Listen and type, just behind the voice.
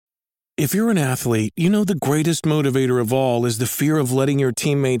If you're an athlete, you know the greatest motivator of all is the fear of letting your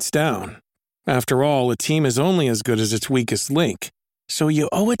teammates down. After all, a team is only as good as its weakest link. So you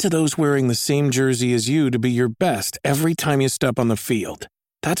owe it to those wearing the same jersey as you to be your best every time you step on the field.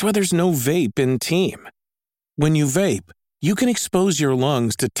 That's why there's no vape in team. When you vape, you can expose your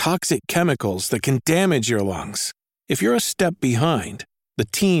lungs to toxic chemicals that can damage your lungs. If you're a step behind, the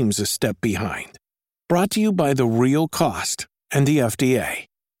team's a step behind. Brought to you by The Real Cost and the FDA.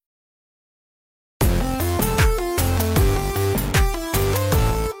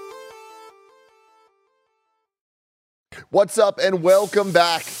 What's up, and welcome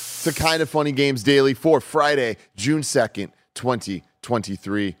back to Kind of Funny Games Daily for Friday, June 2nd,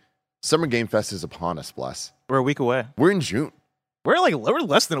 2023. Summer Game Fest is upon us, Bless. We're a week away. We're in June. We're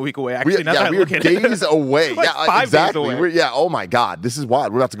less than a week away, actually. We're days away. Like 5 days away. Oh my God, this is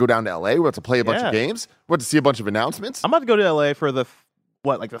wild. We're about to go down to LA. We're about to play a bunch of games. We're about to see a bunch of announcements. I'm about to go to LA for the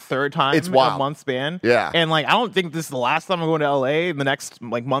third time in a month span. Yeah. And I don't think this is the last time I'm going to LA in the next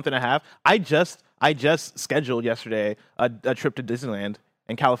month and a half. I just scheduled yesterday a trip to Disneyland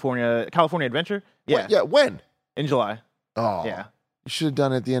in California Adventure. Yeah. Yeah, when? In July. Oh. Yeah. You should have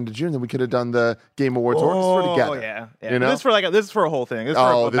done it at the end of June. Then we could have done the Game Awards orchestra together. Oh, yeah. You know? This is for a whole thing. This is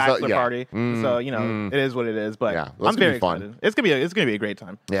for a bachelor party. So, it is what it is. But I'm very excited. It's gonna be a great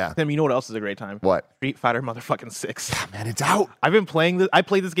time. Yeah. Tim, you know what else is a great time? What? Street Fighter motherfucking 6. Yeah, man, it's out. I've been playing this. I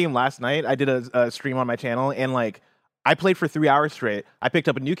played this game last night. I did a stream on my channel, and I played for 3 hours straight. I picked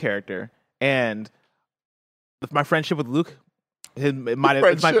up a new character, and with my friendship with Luke, it might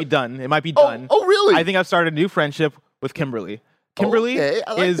be done. It might be done. Oh, really? I think I've started a new friendship with Kimberly. Kimberly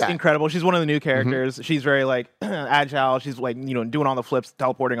is incredible. She's one of the new characters. Mm-hmm. She's very agile. She's doing all the flips,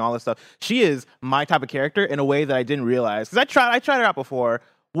 teleporting, all this stuff. She is my type of character in a way that I didn't realize. Because I tried it out before,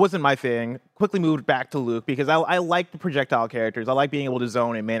 wasn't my thing. Quickly moved back to Luke because I like the projectile characters. I like being able to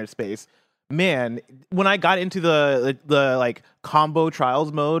zone and manage space. Man, when I got into the combo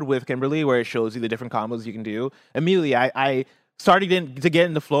trials mode with Kimberly, where it shows you the different combos you can do, immediately I started to get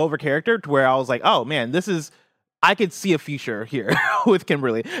in the flow of her character to where I was like, oh man, I could see a future here with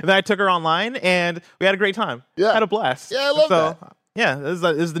Kimberly. And then I took her online, and we had a great time. Yeah. Had a blast. Yeah, I love that. Yeah, this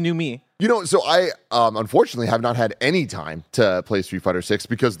is the new me. So I unfortunately have not had any time to play Street Fighter 6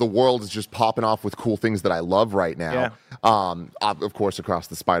 because the world is just popping off with cool things that I love right now. Yeah. Of course, Across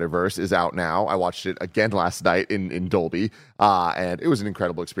the Spider-Verse is out now. I watched it again last night in Dolby, and it was an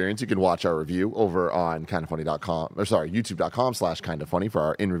incredible experience. You can watch our review over on youtube.com/kindoffunny for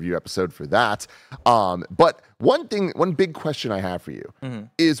our in-review episode for that. But one big question I have for you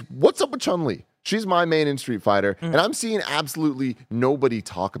is, what's up with Chun-Li? She's my main in Street Fighter, and I'm seeing absolutely nobody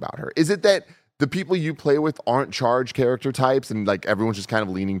talk about her. Is it that the people you play with aren't charge character types and everyone's just kind of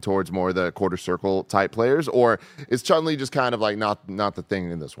leaning towards more the quarter circle type players? Or is Chun-Li just kind of not the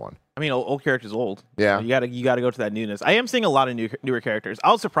thing in this one? I mean, old characters old. Yeah. You gotta go to that newness. I am seeing a lot of newer characters.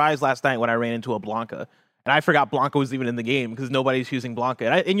 I was surprised last night when I ran into a Blanca, and I forgot Blanca was even in the game because nobody's using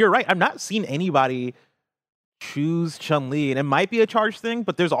Blanca. And you're right, I'm not seeing anybody choose Chun-Li, and it might be a charge thing,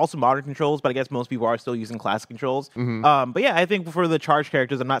 but there's also modern controls, but I guess most people are still using classic controls. But yeah, I think for the charge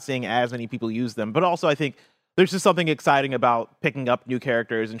characters, I'm not seeing as many people use them, but also I think there's just something exciting about picking up new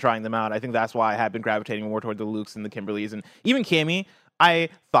characters and trying them out. I think that's why I have been gravitating more toward the Lukes and the Kimberlys, and even Cammy. I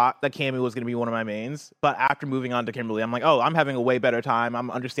thought that Cammy was going to be one of my mains, but after moving on to Kimberly, I'm like, oh, I'm having a way better time.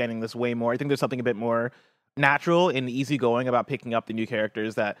 I'm understanding this way more. I think there's something a bit more natural and easygoing about picking up the new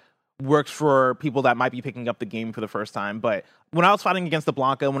characters that works for people that might be picking up the game for the first time. But when I was fighting against the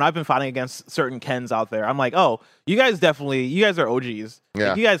Blanca, when I've been fighting against certain Kens out there, I'm like, oh, you guys are OGs.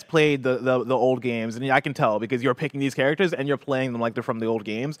 Yeah. You guys played the old games, and I can tell because you're picking these characters and you're playing them like they're from the old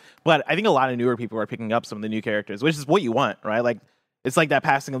games. But I think a lot of newer people are picking up some of the new characters, which is what you want, right? It's like that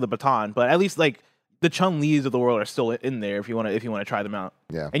passing of the baton. But at least the Chun-Lis of the world are still in there if you want to try them out.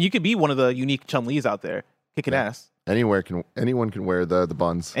 Yeah. And you could be one of the unique Chun-Lis out there kicking ass. Anyone can wear the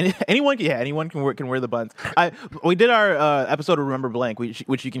buns. Anyone can wear the buns. We did our episode of Remember Blank,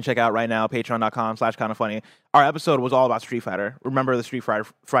 which you can check out right now, patreon.com/kindoffunny. Our episode was all about Street Fighter. Remember the Street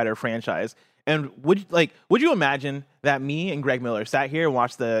Fighter franchise. And would you imagine that me and Greg Miller sat here and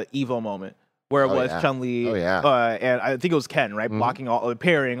watched the Evo moment where it was Chun-Li and I think it was Ken, right? Blocking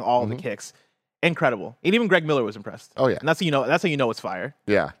parrying all the kicks. Incredible. And even Greg Miller was impressed. Oh yeah. And that's how you know it's fire.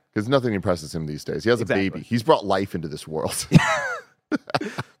 Yeah. Because nothing impresses him these days. He has a baby. He's brought life into this world. But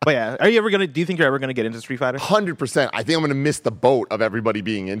yeah, do you think you're ever gonna get into Street Fighter? 100%. I think I'm gonna miss the boat of everybody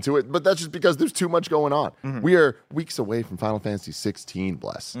being into it, but that's just because there's too much going on. We are weeks away from Final Fantasy 16,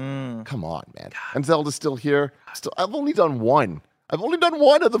 Bless. Come on, man. God. And Zelda's still here. I've only done one. I've only done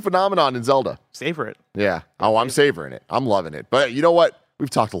one of the phenomenon in Zelda. Savor it. Yeah. Oh, I'm savoring it. I'm loving it. But you know what? We've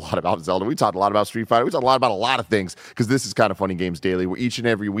talked a lot about Zelda. We talked a lot about Street Fighter. We talked a lot about a lot of things because this is Kind of Funny Games Daily. We're each and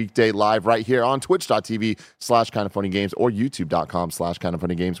every weekday live right here on twitch.tv/kindoffunnygames or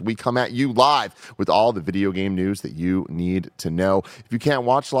youtube.com/kindoffunnygames. We come at you live with all the video game news that you need to know. If you can't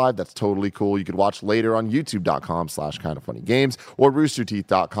watch live, that's totally cool. You could watch later on youtube.com/kindoffunnygames or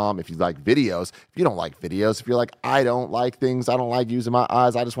roosterteeth.com if you like videos. If you don't like videos, if you're like, I don't like things, I don't like using my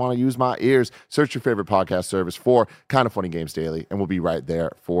eyes, I just want to use my ears, search your favorite podcast service for Kind of Funny Games Daily, and we'll be right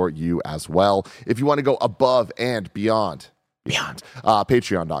there for you as well. If you want to go above and beyond,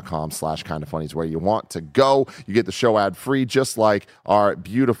 patreon.com/kindoffunny is where you want to go. You get the show ad free, just like our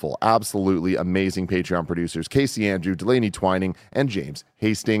beautiful, absolutely amazing Patreon producers, Casey Andrew, Delaney Twining, and James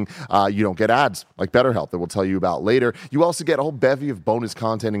Hasting. You don't get ads like BetterHelp that we'll tell you about later. You also get a whole bevy of bonus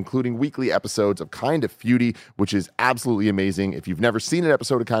content, including weekly episodes of Kind of Feudy, which is absolutely amazing. If you've never seen an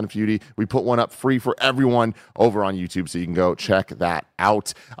episode of Kind of Feudy, we put one up free for everyone over on YouTube, so you can go check that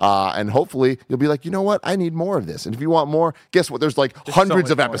out. And hopefully you'll be like, you know what? I need more of this. And if you want more, guess what? There's hundreds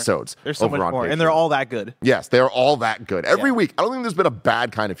of episodes. There's so much more, and they're all that good. Yes, they're all that good. Every week. I don't think there's been a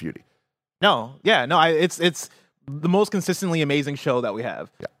bad Kind of Feudy. No. It's the most consistently amazing show that we have.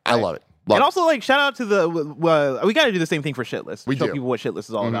 Yeah, I love it. Also, shout out to the we got to do the same thing for Shitlist. We show do. people what Shitlist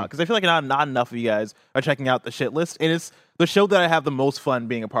is all about, because I feel like not enough of you guys are checking out the Shitlist, and it's the show that I have the most fun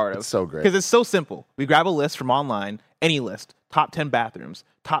being a part of. It's so great because it's so simple. We grab a list from online, any list, top 10 bathrooms,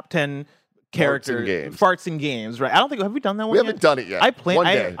 top 10 characters, farts in games, right? I don't think have we done that one. We haven't done it yet. One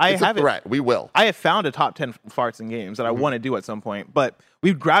day. I have it. We will. I have found a top 10 farts in games that I want to do at some point, but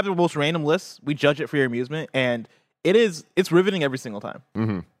we grab the most random lists, we judge it for your amusement, and it's riveting every single time.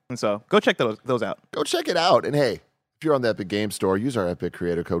 And so go check those out. Go check it out. And hey, if you're on the Epic Game Store, use our Epic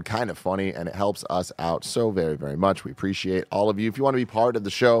creator code Kind of Funny, and it helps us out so very, very much. We appreciate all of you. If you want to be part of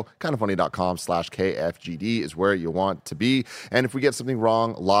the show, kindoffunny.com/KFGD is where you want to be. And if we get something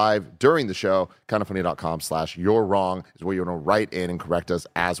wrong live during the show, kindoffunny.com/you're wrong is where you want to write in and correct us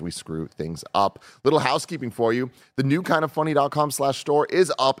as we screw things up. Little housekeeping for you. The new kindoffunny.com/store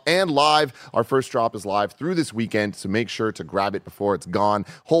is up and live. Our first drop is live through this weekend, so make sure to grab it before it's gone.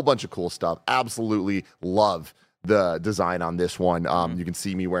 Whole bunch of cool stuff. Absolutely love the design on this one. You can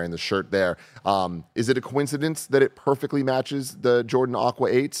see me wearing the shirt there. Is it a coincidence that it perfectly matches the Jordan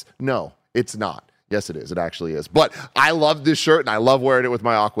Aqua 8s? No, it's not. Yes, it is. It actually is. But I love this shirt, and I love wearing it with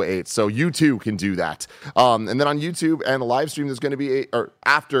my Aqua 8s, so you too can do that. And then on YouTube and the live stream, there's going to be on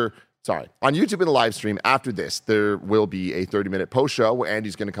YouTube and the live stream after this, there will be a 30-minute post show where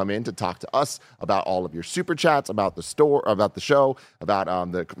Andy's going to come in to talk to us about all of your super chats, about the store, about the show, about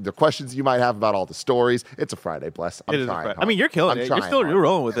the questions you might have about all the stories. It's a Friday, bless. I'm trying. I mean, you're killing it. You're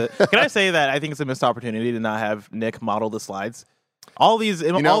rolling with it. Can I say that I think it's a missed opportunity to not have Nick model the slides? All these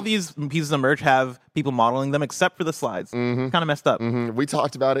pieces of merch have people modeling them, except for the slides. Kind of messed up. We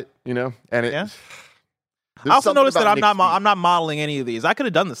talked about it, and it. Yeah. I also noticed that I'm not modeling any of these. I could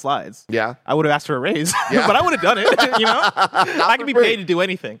have done the slides. Yeah. I would have asked for a raise, but I would have done it. I can be paid to do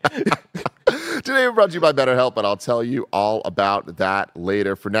anything. Today we're brought to you by BetterHelp, but I'll tell you all about that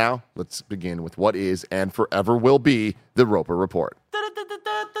later. For now, let's begin with what is and forever will be the Roper Report.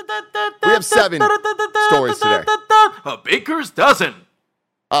 We have 7 stories today. A baker's dozen.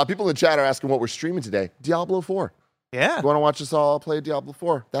 People in the chat are asking what we're streaming today. Diablo 4. Yeah. You want to watch us all play Diablo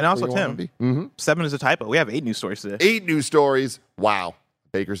 4? And also, Tim, 7 is a typo. We have 8 news stories today. 8 news stories. Wow.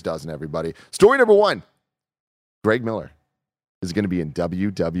 Baker's dozen, everybody. Story number 1. Greg Miller is going to be in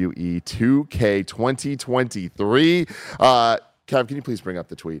WWE 2K 2023. Kev, can you please bring up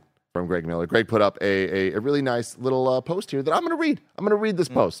the tweet from Greg Miller? Greg put up a really nice little post here that I'm going to read. I'm going to read this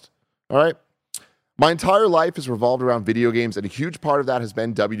post. All right. My entire life has revolved around video games, and a huge part of that has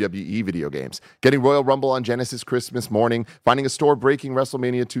been WWE video games. Getting Royal Rumble on Genesis Christmas morning, finding a store-breaking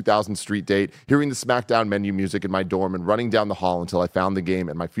WrestleMania 2000 street date, hearing the SmackDown menu music in my dorm, and running down the hall until I found the game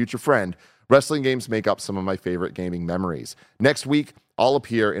and my future friend. Wrestling games make up some of my favorite gaming memories. Next week, I'll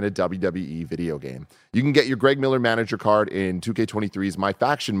appear in a WWE video game. You can get your Greg Miller manager card in 2K23's My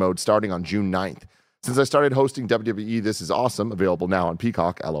Faction mode starting on June 9th. Since I started hosting WWE This Is Awesome, available now on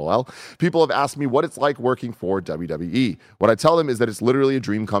Peacock, LOL, people have asked me what it's like working for WWE. What I tell them is that it's literally a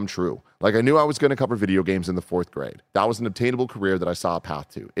dream come true. Like, I knew I was going to cover video games in the 4th grade. That was an obtainable career that I saw a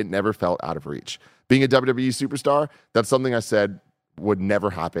path to. It never felt out of reach. Being a WWE superstar, that's something I said would never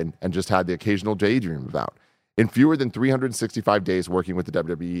happen and just had the occasional daydream about. In fewer than 365 days working with the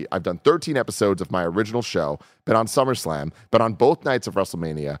WWE, I've done 13 episodes of my original show, been on SummerSlam, been on both nights of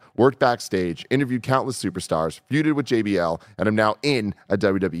WrestleMania, worked backstage, interviewed countless superstars, feuded with JBL, and I'm now in a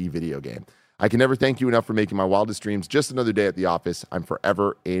WWE video game. I can never thank you enough for making my wildest dreams just another day at the office. I'm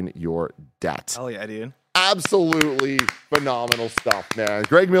forever in your debt. Oh, yeah, dude. Absolutely phenomenal stuff, man.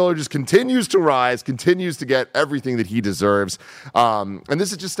 Greg Miller just continues to rise, continues to get everything that he deserves. And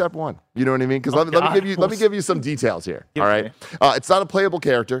this is just step one. You know what I mean? Because let me give you some details here. All right. It's not a playable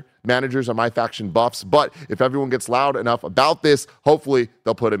character. Managers are my faction buffs, but if everyone gets loud enough about this, hopefully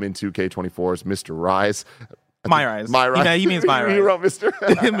they'll put him in 2K24's Mr. Rise. My Rise. He means My Rise. He wrote Mr.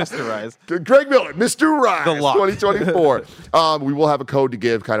 Mr. Rise. Greg Miller, Mr. Rise, The lock. 2024. We will have a code to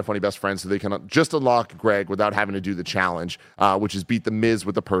give Kind of Funny best friends so they can just unlock Greg without having to do the challenge, which is beat the Miz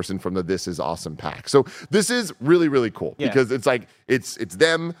with the person from the This Is Awesome pack. So this is really, really cool because it's like it's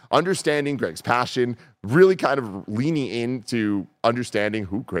them understanding Greg's passion, really kind of leaning into understanding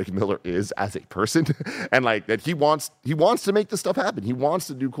who Greg Miller is as a person, and like that he wants to make this stuff happen. He wants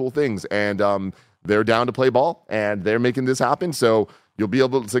to do cool things, and they're down to play ball, and they're making this happen. So you'll be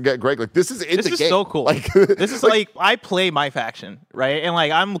able to get Greg. Like, this is in the game. This is so cool. Like, this is like I play my faction, right? And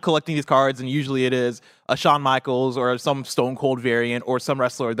like I'm collecting these cards, and usually it is a Shawn Michaels or some Stone Cold variant or some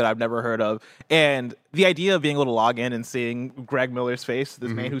wrestler that I've never heard of. And the idea of being able to log in and seeing Greg Miller's face,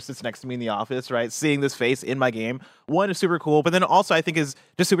 this man who sits next to me in the office, right? Seeing this face in my game, one is super cool. But then also I think is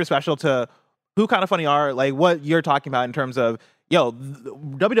just super special to who Kind of Funny are, like what you're talking about in terms of, yo,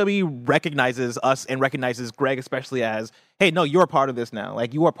 WWE recognizes us and recognizes Greg especially as, hey, no, you're a part of this now.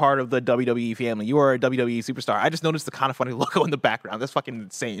 Like, you are part of the WWE family. You are a WWE superstar. I just noticed the Kind of Funny logo in the background. That's fucking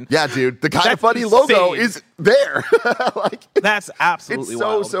insane. Yeah, dude. The Kind of Funny logo is there. Like, that's absolutely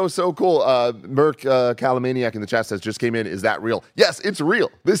wild. So cool. Merc Calamaniac in the chat says, just came in. Is that real? Yes, it's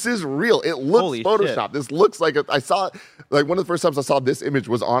real. This is real. It looks Holy Photoshopped. Shit. This looks like I saw, like, one of the first times I saw this image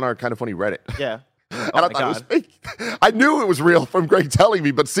was on our Kind of Funny Reddit. Yeah. And I thought it was fake. I knew it was real from Greg telling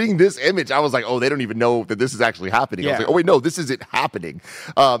me, but seeing this image, I was like, oh, they don't even know that this is actually happening. I was like, oh, wait, no, this isn't happening.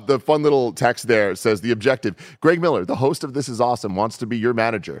 The fun little text there says, the objective, Greg Miller, the host of This Is Awesome, wants to be your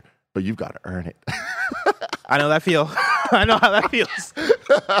manager, but you've got to earn it. I know that feel. I know how that feels.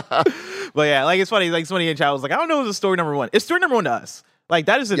 But yeah, like, it's funny. Like, somebody in chat was like, I don't know if it's story number one. It's story number one to us. Like,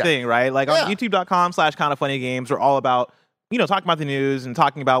 that is the thing, right? Like, on youtube.com/kindoffunnygames, we're all about, you know, talking about the news and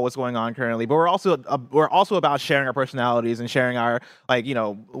talking about what's going on currently, but we're also about sharing our personalities and sharing our, like, you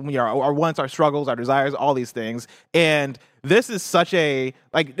know, our wants, our struggles, our desires, all these things. And this is such a,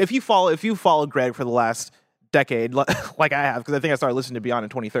 like, if you followed Greg for the last decade, like I have, because I think I started listening to Beyond in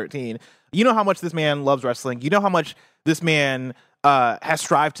 2013, you know how much this man loves wrestling. You know how much this man has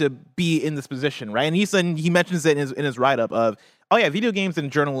strived to be in this position, right? And he mentions it in his write-up of, oh yeah, video games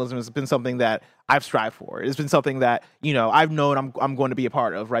and journalism has been something that I've strived for. It's been something that, you know, I've known I'm going to be a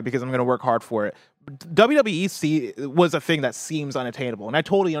part of, right? Because I'm going to work hard for it. WWE was a thing that seems unattainable, and I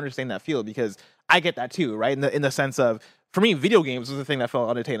totally understand that feel because I get that too, right? In the sense of, for me, video games was the thing that felt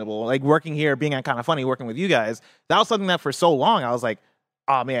unattainable. Like, working here, being on Kind of Funny, working with you guys, that was something that for so long I was like,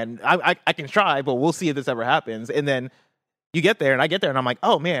 oh man, I can try, but we'll see if this ever happens. And then you get there, and I get there, and I'm like,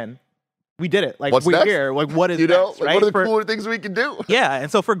 oh man, we did it. Like, we're here. Like, what is next, like, right? what are the cooler things we can do? Yeah,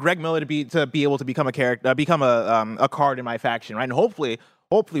 and so for Greg Miller to be able to become a character, become a card in my faction, right? And hopefully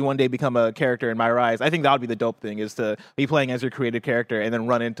one day become a character in My Rise. I think that would be the dope thing, is to be playing as your created character and then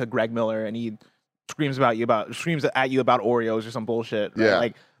run into Greg Miller and he screams at you about Oreos or some bullshit. Right? Yeah.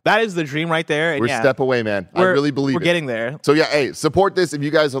 Like, that is the dream right there. And we're a step away, man. I really believe we're getting there. So yeah, hey, support this. If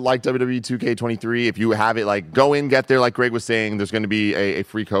you guys like WWE 2K23, if you have it, like, go in, get there. Like Greg was saying, there's going to be a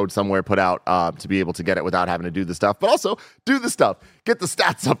free code somewhere put out to be able to get it without having to do the stuff. But also do the stuff. Get the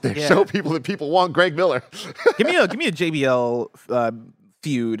stats up there. Yeah. Show people that people want Greg Miller. give me a JBL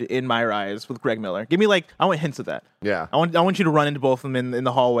feud in My Rise with Greg Miller. Give me, like, I want hints of that. Yeah. I want you to run into both of them in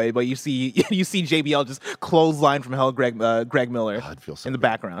the hallway, but you see JBL just clothesline from hell Greg Miller in the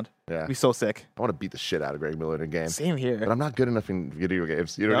background. Yeah. It'd be so sick. I want to beat the shit out of Greg Miller in a game. Same here. But I'm not good enough in video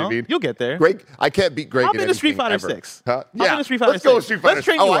games. You know what I mean? You'll get there. Greg, I can't beat Greg. Hop into Street Fighter 6. Huh? Yeah. Let's go Street Fighter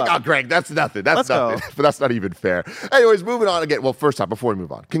 6. Oh, I got Greg. That's nothing. That's nothing. Go. But that's not even fair. Anyways, moving on again. Well, first off, before we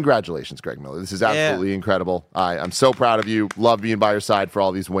move on, congratulations, Greg Miller. This is absolutely incredible. I'm so proud of you. Love being by your side for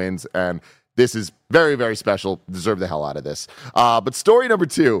all these wins. And this is very, very special. Deserve the hell out of this. But story number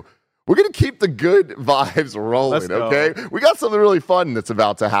 2. We're going to keep the good vibes rolling, okay? We got something really fun that's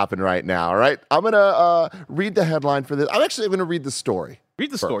about to happen right now, all right? I'm going to read the headline for this. I'm going to read the story. Read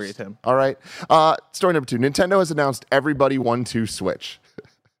the story, Tim. All right. Story number 2. Nintendo has announced Everybody 1-2 Switch.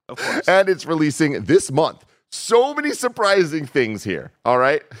 Of course. And it's releasing this month. So many surprising things here, all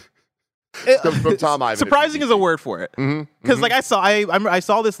right? From Tom Ivan. Surprising is a word for it. Because like I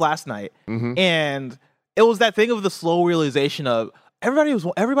saw this last night, and it was that thing of the slow realization of everybody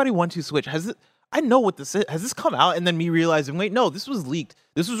 1-2 Switch. I know what this is. Has this come out? And then me realizing, wait, no, this was leaked.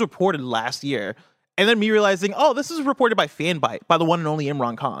 This was reported last year. And then me realizing, oh, this is reported by Fanbyte, by the one and only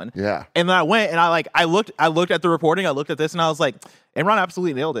Imran Khan. Yeah. And then I went and I looked at the reporting, I looked at this, and I was like, Imran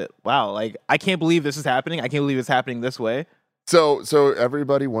absolutely nailed it. Wow, like I can't believe this is happening. I can't believe it's happening this way. So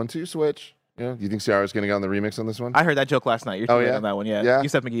everybody 1-2 switch. Yeah, you think Ciara's going to go on the remix on this one? I heard that joke last night. You're too late on that one. Yeah.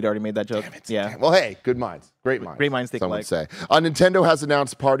 Yusef McGee already made that joke. Yeah. Well, hey, good minds. Great minds. Great minds think some would alike. say. Nintendo has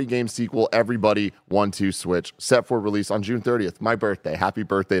announced party game sequel Everybody 1-2 Switch, set for release on June 30th. My birthday. Happy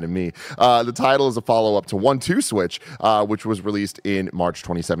birthday to me. The title is a follow-up to 1-2 Switch, which was released in March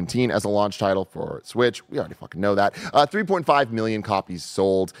 2017 as a launch title for Switch. We already fucking know that. 3.5 million copies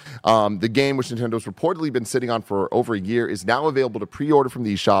sold. The game, which Nintendo's reportedly been sitting on for over a year, is now available to pre-order from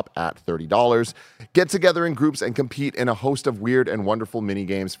the eShop at $30. Get together in groups and compete in a host of weird and wonderful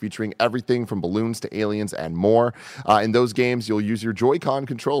mini-games featuring everything from balloons to aliens and more. In those games, you'll use your Joy-Con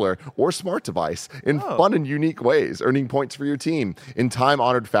controller or smart device in fun and unique ways, earning points for your team. In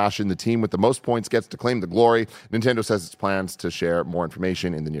time-honored fashion, the team with the most points gets to claim the glory. Nintendo says its plans to share more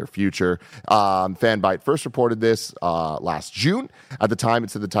information in the near future. Fanbyte first reported this last June. At the time,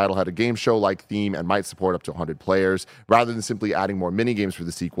 it said the title had a game show-like theme and might support up to 100 players. Rather than simply adding more mini-games for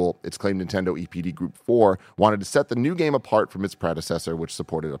the sequel, it's claimed Nintendo EPD Group 4 wanted to set the new game apart from its predecessor, which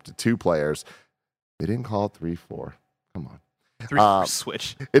supported up to 2 players. They didn't call it 3-4. Come on. 3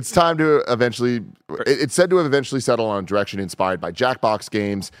 Switch. It's time to eventually. It's said to have eventually settled on a direction inspired by Jackbox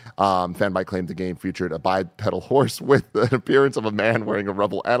games. Fanbyte claimed the game featured a bipedal horse with an appearance of a man wearing a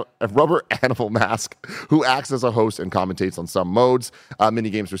rubber animal mask who acts as a host and commentates on some modes.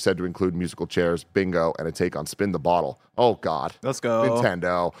 Minigames were said to include musical chairs, bingo, and a take on Spin the Bottle. Oh, God. Let's go.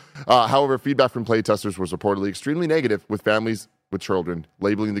 Nintendo. However, feedback from playtesters was reportedly extremely negative, with families with children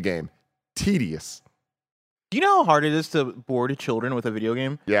labeling the game tedious. Do you know how hard it is to board children with a video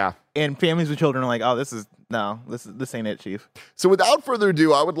game? Yeah. And families with children are like, oh, this ain't it, Chief. So without further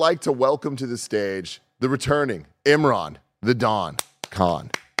ado, I would like to welcome to the stage the returning Imran, the Don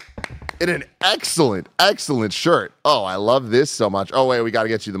Khan. In an excellent, excellent shirt. Oh, I love this so much. Oh, wait, we got to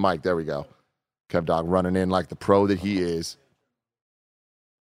get you the mic. There we go. Kev Dog running in like the pro that he is.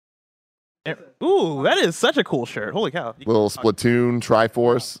 Ooh, that is such a cool shirt. Holy cow. Little Splatoon,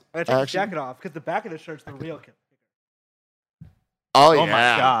 Triforce. I gotta take the jacket off because the back of the shirt's the real kill. Oh, yeah. Oh, my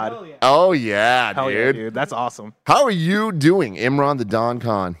God. Oh, yeah, Hell dude. yeah, dude. That's awesome. How are you doing, Imran, the Don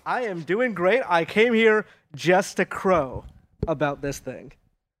Khan? I am doing great. I came here just to crow about this thing.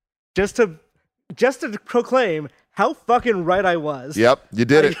 Just to proclaim how fucking right I was. Yep, you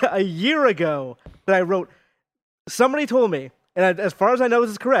did it. A year ago that I wrote, somebody told me, and as far as I know this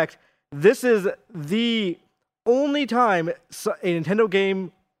is correct, this is the only time a Nintendo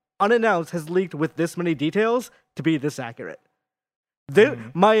game unannounced has leaked with this many details to be this accurate.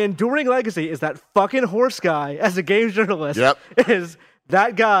 My enduring legacy is that fucking horse guy as a games journalist is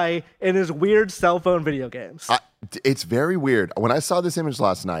that guy in his weird cell phone video games. It's very weird. When I saw this image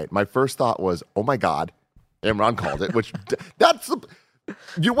last night, my first thought was, oh my God, Imran called it, which that's the...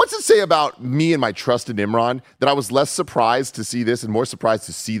 What's it say about me and my trust in Imran that I was less surprised to see this and more surprised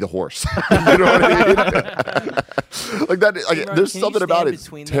to see the horse? You know what I mean? Like that. Like, Imran, there's can something you about stand it.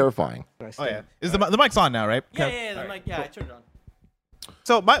 between It's them? terrifying. Oh yeah, is the mic's on now, right? Yeah, the mic. Yeah, I turned it on.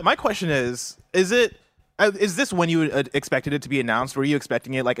 So my question is this when you expected it to be announced? Were you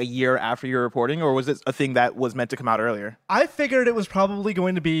expecting it like a year after your reporting, or was it a thing that was meant to come out earlier? I figured it was probably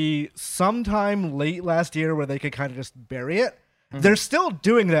going to be sometime late last year where they could kind of just bury it. They're still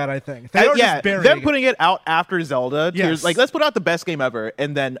doing that, I think. They are just burying them putting it out after Zelda. Yes. Like, let's put out the best game ever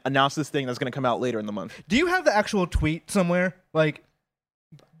and then announce this thing that's going to come out later in the month. Do you have the actual tweet somewhere? Like,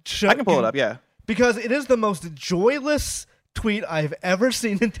 I can pull it up, yeah. Because it is the most joyless tweet I've ever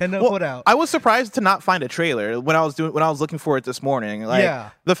seen Nintendo put out. I was surprised to not find a trailer when I was looking for it this morning.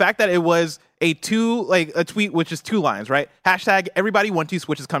 Like, the fact that it was a tweet which is 2 lines, right? Hashtag everybody 1-2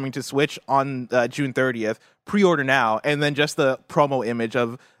 Switch is coming to Switch on June 30th. Pre-order now, and then just the promo image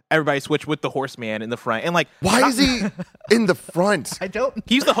of everybody Switch with the horseman in the front. And like, why is he in the front? I don't.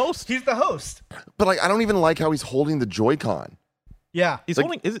 He's the host. He's the host. But like, I don't even like how he's holding the Joy-Con. Yeah, he's like,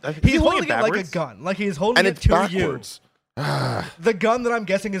 holding. He's holding it it like a backwards? gun. Like he's holding And it it's to backwards. you. The gun that I'm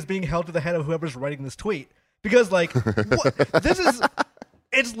guessing is being held to the head of whoever's writing this tweet. Because like, this is.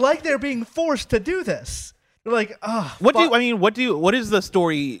 It's like they're being forced to do this. They're like, what is the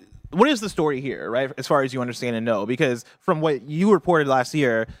story? What is the story here, right? As far as you understand and know, because from what you reported last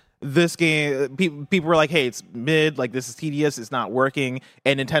year, this game, people were like, "Hey, it's mid. Like this is tedious. It's not working."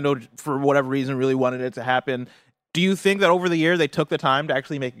 And Nintendo, for whatever reason, really wanted it to happen. Do you think that over the year they took the time to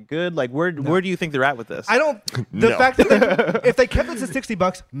actually make it good? Like, where do you think they're at with this? I don't. The fact that if they kept it to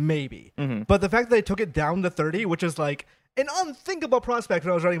 $60, maybe. But the fact that they took it down to 30, which is like an unthinkable prospect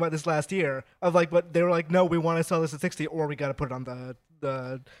when I was writing about this last year of like, but they were like, no, we want to sell this at 60 or we got to put it on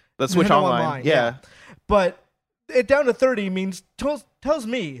the Switch Nintendo Online. Yeah. But it down to 30 means tells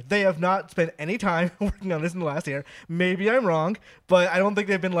me they have not spent any time working on this in the last year. Maybe I'm wrong, but I don't think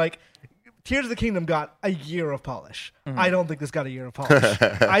they've been like, Tears of the Kingdom got a year of polish. I don't think this got a year of polish.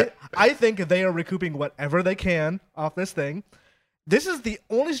 I think they are recouping whatever they can off this thing. This is the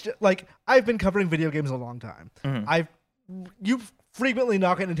only I've been covering video games a long time. You frequently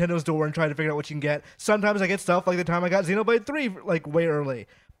knock at Nintendo's door and try to figure out what you can get. Sometimes I get stuff like the time I got Xenoblade 3 like way early.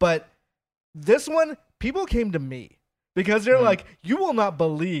 But this one, people came to me because they're like, you will not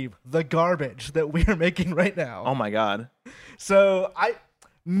believe the garbage that we are making right now. Oh my god. So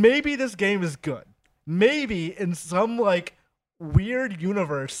maybe this game is good. Maybe in some like weird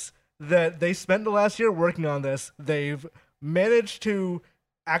universe that they spent the last year working on this, they've managed to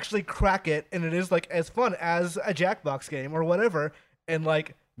actually crack it, and it is like as fun as a Jackbox game or whatever. And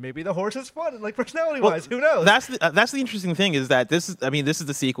like maybe the horse is fun, like personality wise. Who knows? That's the interesting thing is that this is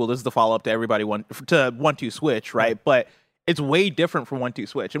the sequel. This is the follow up to 1-2 Switch, right? But it's way different from 1-2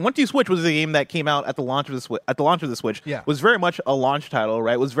 Switch. And 1-2 Switch was a game that came out at the launch of the Switch. Yeah. Was very much a launch title,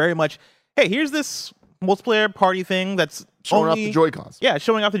 right? Was very much, hey, here's this multiplayer party thing that's showing off the Joy-Cons. Yeah,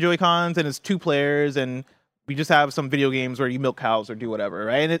 showing off the Joy-Cons, and it's 2 players, and we just have some video games where you milk cows or do whatever,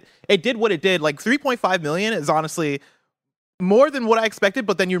 right? And it did what it did. Like 3.5 million is honestly more than what I expected,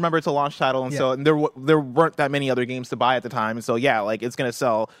 but then you remember it's a launch title, and so there weren't that many other games to buy at the time, and so yeah, like it's gonna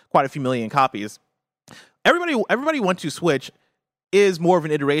sell quite a few million copies. Everybody 1-2 Switch is more of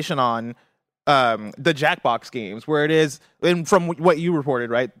an iteration on the Jackbox games, where it is, and from what you reported,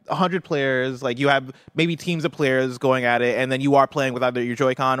 right, 100 players, like you have maybe teams of players going at it, and then you are playing with either your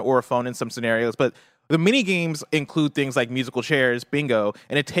Joy-Con or a phone in some scenarios, but the mini games include things like musical chairs, bingo,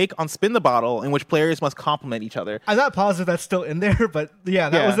 and a take on Spin the Bottle, in which players must complement each other. I'm not positive that's still in there, but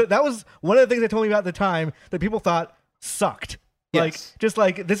that was one of the things they told me about at the time that people thought sucked. Like, just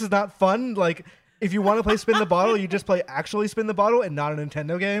like, this is not fun. Like, if you want to play Spin the Bottle, you just play actually Spin the Bottle and not a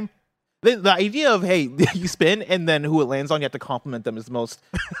Nintendo game. The idea of, hey, you spin and then who it lands on, you have to compliment them is the most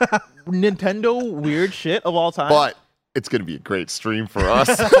Nintendo weird shit of all time. But it's going to be a great stream for us.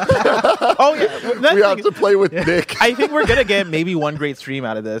 Oh, yeah. We have to play with Nick. I think we're going to get maybe one great stream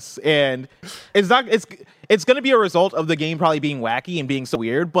out of this. And it's going to be a result of the game probably being wacky and being so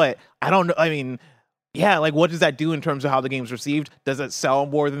weird. But I don't know. I mean, yeah, like what does that do in terms of how the game's received? Does it sell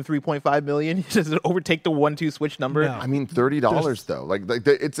more than 3.5 million? Does it overtake the 1-2 Switch number? No. I mean, $30 though. Like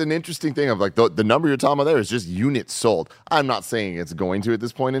it's an interesting thing of like the number you're talking about there is just units sold. I'm not saying it's going to at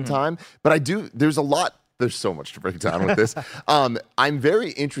this point in time, but I do. There's so much to break down with this. I'm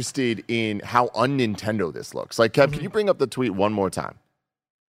very interested in how un-Nintendo this looks. Like, Kev, can you bring up the tweet one more time?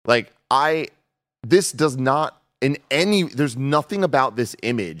 Like, this does not there's nothing about this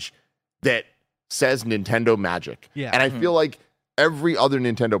image that says Nintendo magic. Yeah. And I feel like every other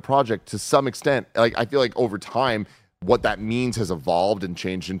Nintendo project, to some extent, like I feel like over time, what that means has evolved and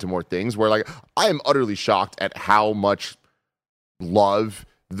changed into more things where like I am utterly shocked at how much love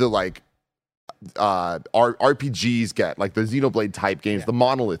the like RPGs get, like the Xenoblade type games, the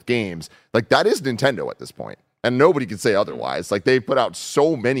Monolith games. Like that is Nintendo at this point, and nobody can say otherwise. Like they put out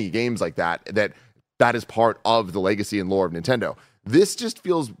so many games like that is part of the legacy and lore of Nintendo. This just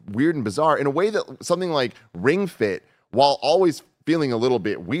feels weird and bizarre in a way that something like Ring Fit, while always feeling a little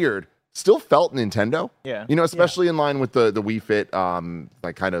bit weird, still felt Nintendo. Yeah, you know, especially in line with the Wii Fit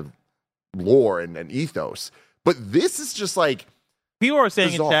like kind of lore and ethos. But this is just like. People are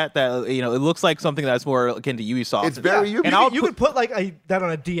saying bizarre. in chat that it looks like something that's more akin to Ubisoft. It's very Ubisoft. And you could put like that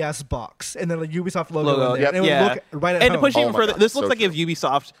on a DS box and then a Ubisoft logo in there. And it would look right at home. And to push even further, God, this looks so like true. if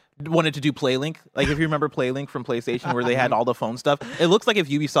Ubisoft wanted to do PlayLink. Like if you remember PlayLink from PlayStation where they had all the phone stuff. It looks like if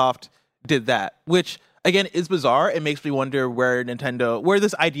Ubisoft did that, which again is bizarre. It makes me wonder where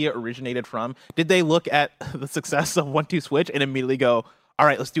this idea originated from. Did they look at the success of 1-2 Switch and immediately go, all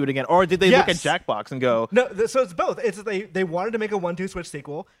right, let's do it again? Or did they look at Jackbox and go... No, so it's both. It's they wanted to make a 1-2 Switch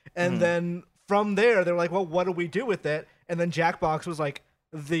sequel, and then from there, they were like, well, what do we do with it? And then Jackbox was like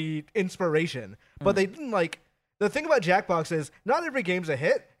the inspiration. But they didn't like... The thing about Jackbox is not every game's a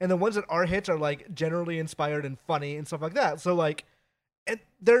hit, and the ones that are hits are like generally inspired and funny and stuff like that. So like, and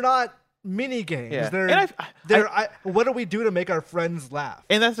they're not mini games. Yeah. What do we do to make our friends laugh?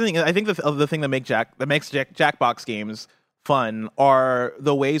 And that's the thing. I think the thing that makes Jackbox games fun are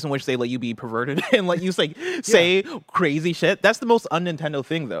the ways in which they let you be perverted and let you say crazy shit. That's the most un-Nintendo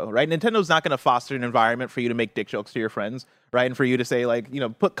thing, though, right? Nintendo's not going to foster an environment for you to make dick jokes to your friends, right? And for you to say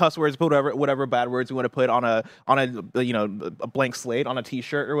put cuss words, put whatever bad words you want to put on a blank slate on a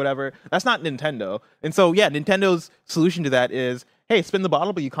T-shirt or whatever. That's not Nintendo. And so Nintendo's solution to that is, hey, spin the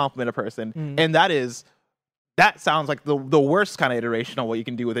bottle, but you compliment a person, and that sounds like the worst kind of iteration on what you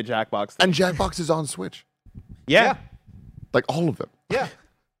can do with a Jackbox thing. And Jackbox is on Switch. Yeah. Like all of them. Yeah.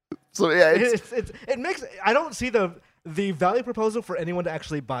 So yeah, it makes. I don't see the value proposal for anyone to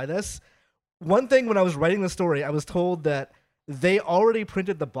actually buy this. One thing, when I was writing the story, I was told that they already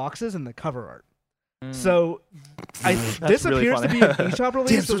printed the boxes and the cover art. So this really appears funny. to be an eShop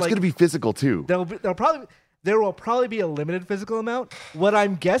release. damn, so it's going to be physical too. There will probably be a limited physical amount. What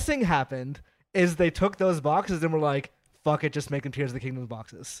I'm guessing happened is they took those boxes and were like, "Fuck it, just make them Tears of the Kingdom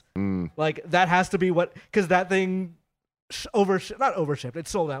boxes." Like that has to be because that thing. Not overshipped, it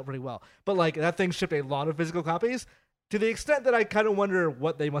sold out pretty well, but like that thing shipped a lot of physical copies to the extent that I kind of wonder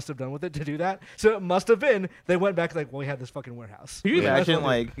what they must have done with it to do that. So it must have been they went back like, well, we had this fucking warehouse. Can you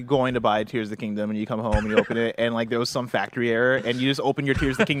imagine going to buy Tears of the Kingdom and you come home and you open it and like there was some factory error and you just open your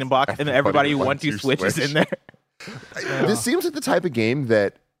Tears of the Kingdom box and then everybody who wants to Switch is in there? This seems like the type of game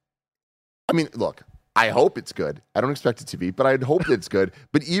that, I mean, look, I hope it's good. I don't expect it to be, but I'd hope it's good.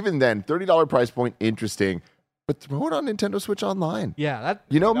 But even then, $30 price point, interesting. But throw it on Nintendo Switch Online. Yeah, that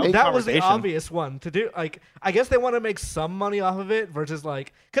was the obvious one to do. Like, I guess they want to make some money off of it versus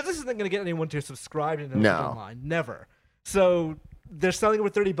like, because this isn't going to get anyone to subscribe to Nintendo Switch Online, never. So they're selling it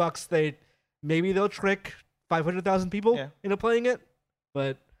for $30. Maybe they'll trick 500,000 people into playing it.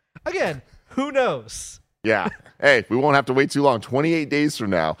 But again, who knows? Yeah. Hey, we won't have to wait too long. 28 days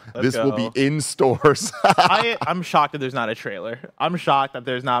from now, this will be in stores. I'm shocked that there's not a trailer. I'm shocked that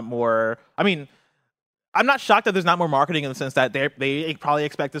there's not more. I mean, I'm not shocked that there's not more marketing in the sense that they probably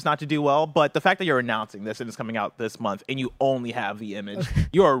expect this not to do well, but the fact that you're announcing this and it's coming out this month and you only have the image,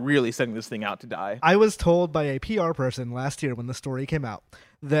 you are really setting this thing out to die. I was told by a PR person last year when the story came out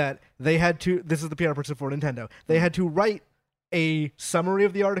that they had to, this is the PR person for Nintendo, they had to write a summary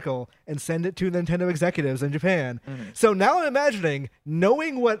of the article and send it to Nintendo executives in Japan. So now I'm imagining,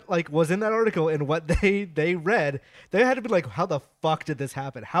 knowing what was in that article and what they read, they had to be like, how the fuck did this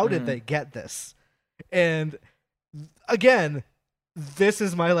happen? How did they get this? And again, this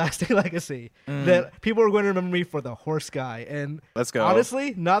is my lasting legacy that people are going to remember me for the horse guy. And let's go.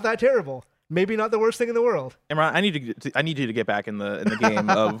 Honestly, not that terrible. Maybe not the worst thing in the world. Imran, I need you to get back in the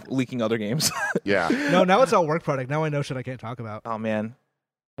game of leaking other games. Yeah. No, now it's all work product. Now I know shit I can't talk about. Oh man,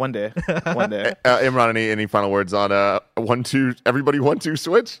 one day. Imran, any final words on 1-2? Everybody 1-2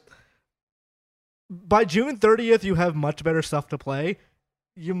 Switch. By June 30th, you have much better stuff to play.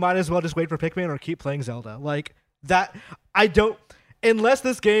 You might as well just wait for Pikmin or keep playing Zelda. Like that, unless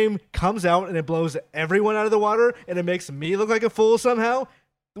this game comes out and it blows everyone out of the water and it makes me look like a fool somehow,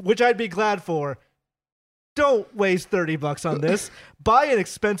 which I'd be glad for. Don't waste $30 on this. Buy an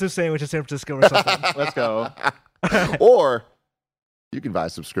expensive sandwich in San Francisco or something. Let's go. Or you can buy a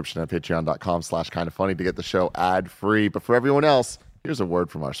subscription at patreon.com/kindafunny to get the show ad-free. But for everyone else, here's a word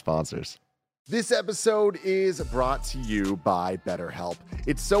from our sponsors. This episode is brought to you by BetterHelp.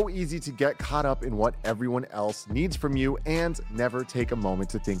 It's so easy to get caught up in what everyone else needs from you and never take a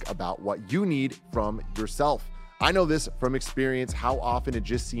moment to think about what you need from yourself. I know this from experience, how often it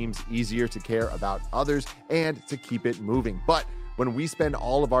just seems easier to care about others and to keep it moving. But when we spend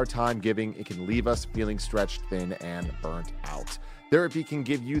all of our time giving, it can leave us feeling stretched thin and burnt out. Therapy can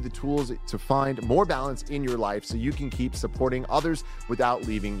give you the tools to find more balance in your life so you can keep supporting others without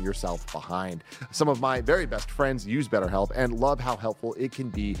leaving yourself behind. Some of my very best friends use BetterHelp and love how helpful it can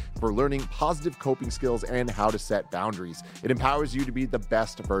be for learning positive coping skills and how to set boundaries. It empowers you to be the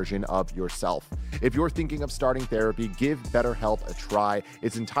best version of yourself. If you're thinking of starting therapy, give BetterHelp a try.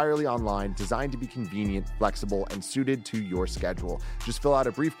 It's entirely online, designed to be convenient, flexible, and suited to your schedule. Just fill out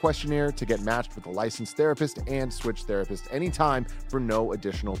a brief questionnaire to get matched with a licensed therapist and switch therapist anytime for no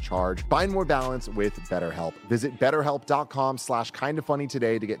additional charge. Find more balance with BetterHelp. Visit betterhelp.com/kindafunny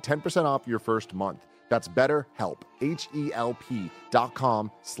today to get 10% off your first month. That's BetterHelp,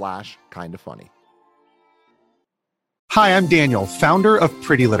 HELP.com/kindafunny. Hi, I'm Daniel, founder of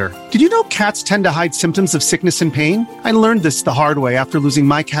Pretty Litter. Did you know cats tend to hide symptoms of sickness and pain? I learned this the hard way after losing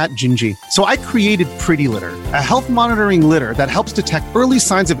my cat, Gingy. So I created Pretty Litter, a health monitoring litter that helps detect early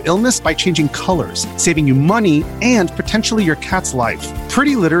signs of illness by changing colors, saving you money and potentially your cat's life.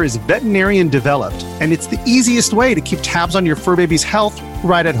 Pretty Litter is veterinarian developed, and it's the easiest way to keep tabs on your fur baby's health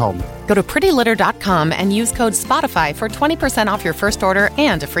right at home. Go to prettylitter.com and use code SPOTIFY for 20% off your first order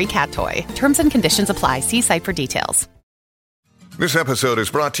and a free cat toy. Terms and conditions apply. See site for details. This episode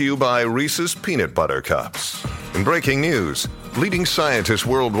is brought to you by Reese's Peanut Butter Cups. In breaking news, leading scientists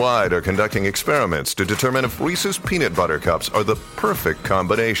worldwide are conducting experiments to determine if Reese's Peanut Butter Cups are the perfect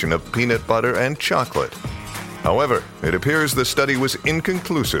combination of peanut butter and chocolate. However, it appears the study was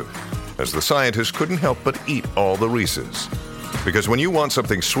inconclusive, as the scientists couldn't help but eat all the Reese's. Because when you want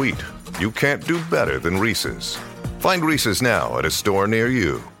something sweet, you can't do better than Reese's. Find Reese's now at a store near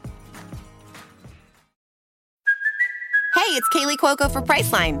you. Hey, it's Kaylee Cuoco for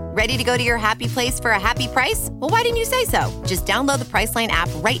Priceline. Ready to go to your happy place for a happy price? Well, why didn't you say so? Just download the Priceline app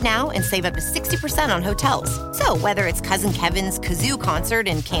right now and save up to 60% on hotels. So whether it's Cousin Kevin's Kazoo Concert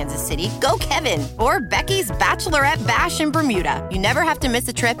in Kansas City, go Kevin, or Becky's Bachelorette Bash in Bermuda, you never have to miss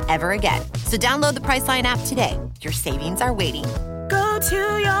a trip ever again. So download the Priceline app today. Your savings are waiting. Go to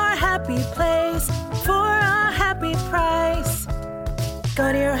your happy place for a happy price.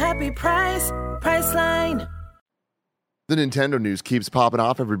 Go to your happy price, Priceline. The Nintendo news keeps popping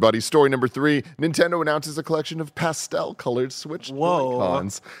off, everybody. Story number 3, Nintendo announces a collection of pastel-colored Switch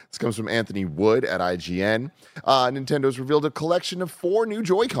Joy-Cons. This comes from Anthony Wood at IGN. Nintendo's revealed a collection of 4 new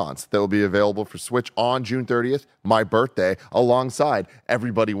Joy-Cons that will be available for Switch on June 30th, my birthday, alongside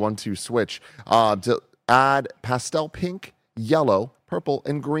Everybody 1-2 Switch, to add pastel pink, yellow, purple,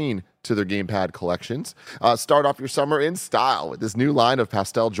 and green to their gamepad collections. Start off your summer in style with this new line of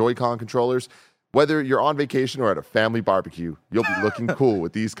pastel Joy-Con controllers. Whether you're on vacation or at a family barbecue, you'll be looking cool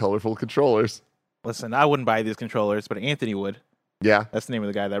with these colorful controllers. Listen, I wouldn't buy these controllers, but Anthony would. Yeah. That's the name of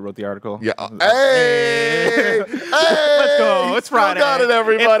the guy that wrote the article. Yeah. Hey! Let's go. It's Friday. Got it,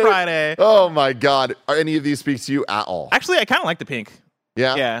 everybody. It's Friday. Oh, my God. Are any of these speak to you at all? Actually, I kind of like the pink.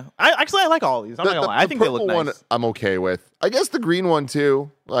 Yeah? Yeah. I like all these. I'm not going to lie. I think they look nice. One I'm okay with. I guess the green one, too.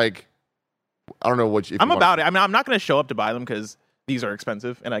 Like, I don't know what you... I'm about it. I mean, I'm not going to show up to buy them because... these are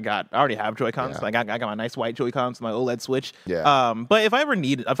expensive, and I already have Joy-Cons. Yeah. I got my nice white Joy-Cons, my OLED Switch. Yeah. But if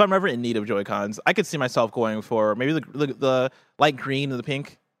I'm ever in need of Joy-Cons, I could see myself going for maybe the light green and the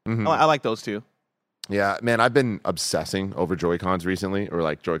pink. Mm-hmm. I like those two. Yeah, man, I've been obsessing over Joy-Cons recently, or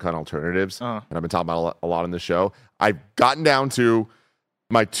like Joy-Con alternatives, and I've been talking about a lot on the show. I've gotten down to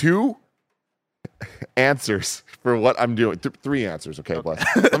my 2 answers for what I'm doing. 3 answers, okay, Bless.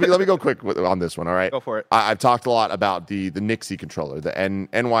 let me go quick on this one, all right? Go for it. I've talked a lot about the Nixie controller, the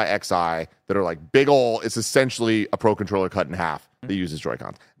NYXI, that are like big ol', it's essentially a Pro controller cut in half that uses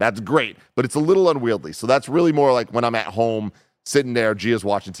Joy-Cons. That's great, but it's a little unwieldy. So that's really more like when I'm at home, sitting there, Gia's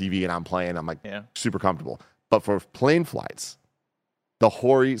watching TV, and I'm playing, I'm like super comfortable. But for plane flights, the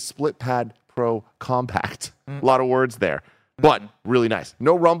Hori Split Pad Pro Compact, a lot of words there. But really nice.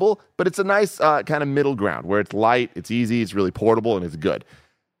 No rumble, but it's a nice kind of middle ground where it's light, it's easy, it's really portable, and it's good.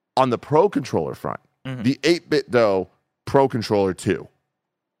 On the Pro controller front, the 8-bit though Pro controller 2,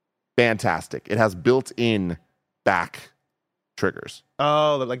 fantastic. It has built-in back triggers.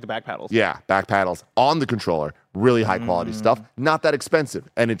 Oh, like the back paddles. Yeah, back paddles on the controller. Really high quality stuff. Not that expensive,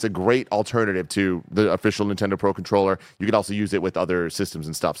 and it's a great alternative to the official Nintendo Pro controller. You can also use it with other systems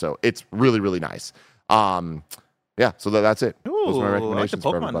and stuff. So it's really, really nice. Yeah, so that's it. Ooh, those are my recommendations I like the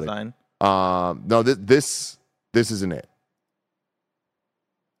for Pokemon everybody. design. No, this isn't it.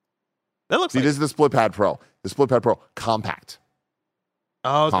 That looks like... this is the Split Pad Pro. The Split Pad Pro Compact.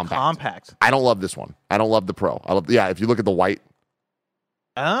 Oh, it's compact. I don't love this one. I don't love the Pro. If you look at the white.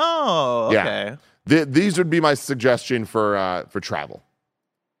 Oh, okay. Yeah. These would be my suggestion for travel.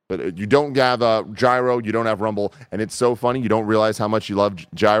 But you don't have gyro, you don't have rumble, and it's so funny. You don't realize how much you love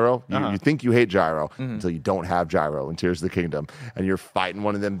gyro. You think you hate gyro until you don't have gyro in Tears of the Kingdom, and you're fighting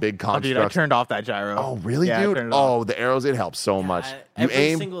one of them big constructs. Oh, dude, I turned off that gyro. Oh, really, yeah, dude? Oh, the arrows, it helps so much.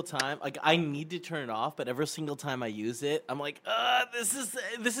 Every single time, like I need to turn it off, but every single time I use it, I'm like, this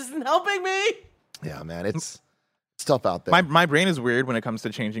isn't helping me. Yeah, man, it's tough out there. My brain is weird when it comes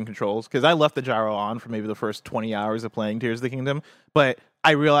to changing controls because I left the gyro on for maybe the first 20 hours of playing Tears of the Kingdom, but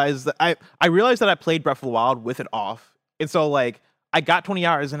I realized that I played Breath of the Wild with it off, and so like I got 20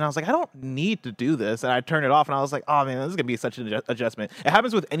 hours and I was like, I don't need to do this, and I turned it off and I was like, oh man, this is gonna be such an adjustment. It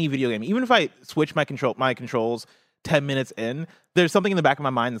happens with any video game, even if I switch my controls 10 minutes in, there's something in the back of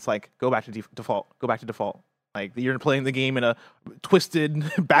my mind that's like, go back to default. Like you're playing the game in a twisted,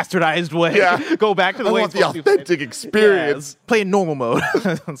 bastardized way. Yeah. Go back to the way I want the authentic experience. Yeah, play in normal mode.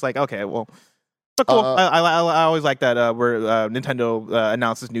 It's like, okay, well. But cool. I always like that where Nintendo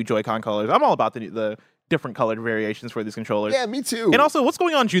announces new Joy-Con colors. I'm all about the different colored variations for these controllers. Yeah, me too. And also, what's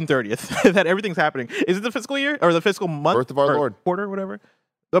going on June 30th? That everything's happening. Is it the fiscal year or the fiscal month? Birth of our Lord. Quarter, whatever.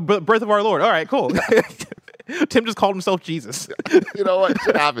 The birth of our Lord. All right, cool. Tim just called himself Jesus. You know what?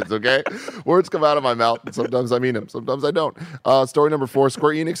 Shit happens, okay? Words come out of my mouth. And sometimes I mean them. Sometimes I don't. Story number 4.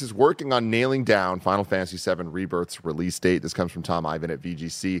 Square Enix is working on nailing down Final Fantasy VII Rebirth's release date. This comes from Tom Ivan at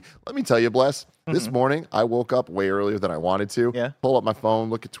VGC. Let me tell you, Bless, this morning I woke up way earlier than I wanted to. Yeah. Pull up my phone,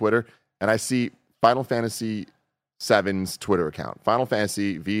 look at Twitter, and I see Final Fantasy VII's Twitter account. Final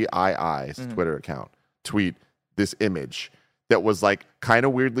Fantasy VII's Twitter account tweet this image that was like kind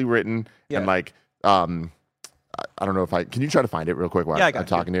of weirdly written and like I don't know if can you try to find it real quick while I'm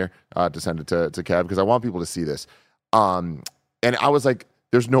talking here to send it to Kev, because I want people to see this. And I was like,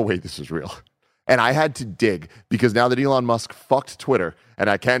 there's no way this is real. And I had to dig, because now that Elon Musk fucked Twitter and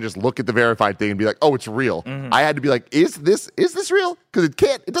I can't just look at the verified thing and be like, oh, it's real. I had to be like, is this real? Because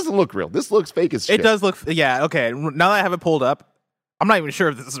it doesn't look real. This looks fake as shit. It does look, yeah, okay. Now that I have it pulled up, I'm not even sure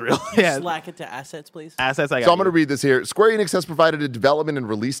if this is real. Slack it to assets, please. Assets, I got So I'm going to read this here. Square Enix has provided a development and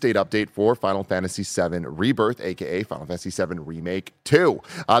release date update for Final Fantasy VII Rebirth, a.k.a. Final Fantasy VII Remake 2.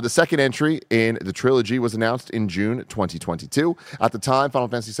 The second entry in the trilogy was announced in June 2022. At the time, Final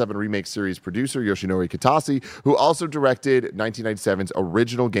Fantasy VII Remake series producer Yoshinori Kitase, who also directed 1997's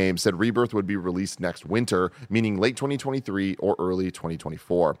original game, said Rebirth would be released next winter, meaning late 2023 or early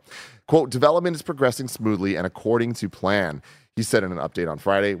 2024. Quote, development is progressing smoothly and according to plan. He said in an update on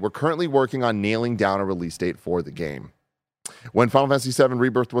Friday, we're currently working on nailing down a release date for the game. When Final Fantasy VII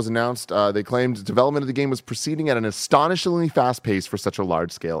Rebirth was announced, they claimed development of the game was proceeding at an astonishingly fast pace for such a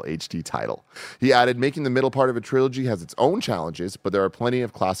large-scale HD title. He added, making the middle part of a trilogy has its own challenges, but there are plenty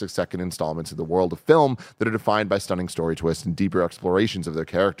of classic second installments in the world of film that are defined by stunning story twists and deeper explorations of their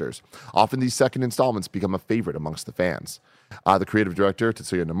characters. Often these second installments become a favorite amongst the fans. The creative director,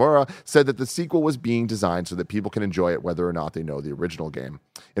 Tetsuya Nomura, said that the sequel was being designed so that people can enjoy it whether or not they know the original game.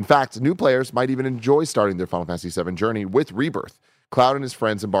 In fact, new players might even enjoy starting their Final Fantasy VII journey with Rebirth. Cloud and his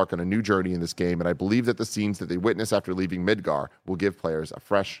friends embark on a new journey in this game, and I believe that the scenes that they witness after leaving Midgar will give players a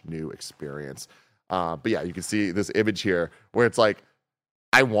fresh new experience. But yeah, you can see this image here where it's like,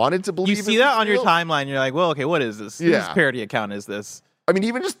 I wanted to believe you see that on your timeline. You're like, well, okay, what is this? Whose parody account is this? I mean,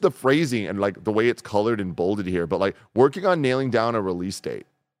 even just the phrasing and like the way it's colored and bolded here, but like working on nailing down a release date.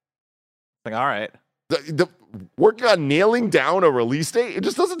 Like, all right. The working on nailing down a release date, it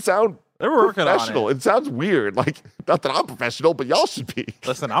just doesn't sound professional. It sounds weird. Like, not that I'm professional, but y'all should be.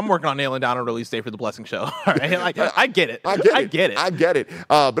 Listen, I'm working on nailing down a release date for the Blessing Show. All right? Like, I get it. I get it.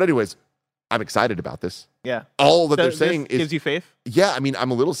 But anyways, I'm excited about this. Yeah. All that they're saying gives you faith? Yeah, I mean,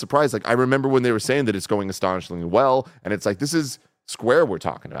 I'm a little surprised. Like, I remember when they were saying that it's going astonishingly well, and it's like, this is Square we're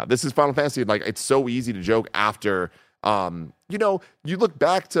talking about. This is Final Fantasy. Like, it's so easy to joke after, you know, you look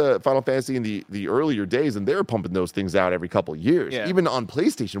back to Final Fantasy in the earlier days, and they're pumping those things out every couple of years. Yeah. Even on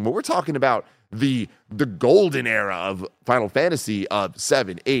PlayStation, when we're talking about the golden era of Final Fantasy of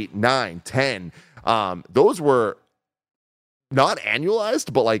 7, 8, 9, 10, those were not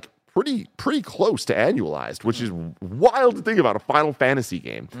annualized, but like pretty close to annualized, which is wild to think about, a Final Fantasy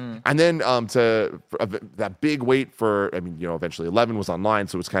game. And then that big wait for, I mean, you know, eventually 11 was online,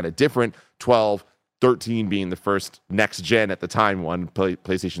 so it was kind of different. 12, 13 being the first next gen at the time one,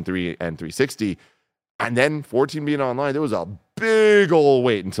 PlayStation 3 and 360. And then 14 being online, there was a big old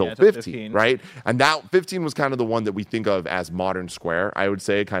wait until 15, right? And that 15 was kind of the one that we think of as modern Square, I would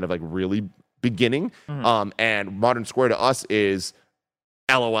say, kind of like really beginning. And modern Square to us is,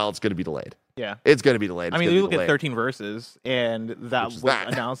 LOL, it's going to be delayed. Yeah. It's going to be delayed. I mean, you look at 13 Verses, and that was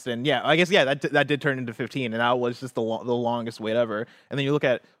announced, and I guess, that did turn into 15, and that was just the longest wait ever. And then you look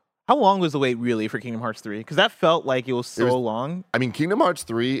at, how long was the wait really for Kingdom Hearts 3? Because that felt like it was so long. I mean, Kingdom Hearts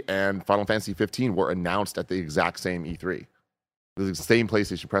 3 and Final Fantasy 15 were announced at the exact same E3. The same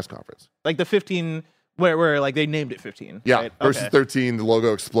PlayStation press conference. Like the 15... Where like they named it 15. Yeah, right? versus 13, the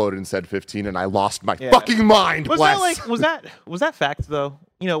logo exploded and said 15, and I lost my fucking mind. Was that like was that fact though?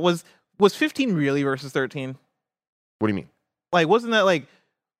 You know, was 15 really versus 13? What do you mean? Like, wasn't that like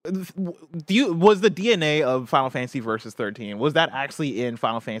was the DNA of Final Fantasy versus 13? Was that actually in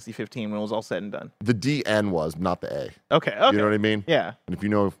Final Fantasy 15 when it was all said and done? The DN was, not the A. Okay. You know what I mean? Yeah. And if you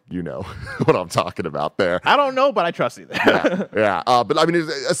know what I'm talking about there. I don't know, but I trust you there. Yeah. But I mean,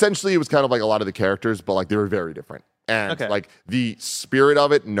 essentially, it was kind of like a lot of the characters, but like they were very different. And like the spirit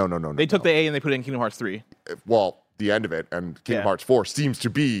of it, no. They took the A and they put it in Kingdom Hearts 3. Well, the end of it, and Kingdom Hearts 4 seems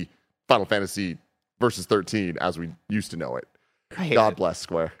to be Final Fantasy versus 13 as we used to know it. God bless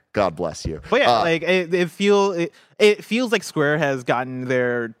Square. God bless you. But yeah, like it feels like Square has gotten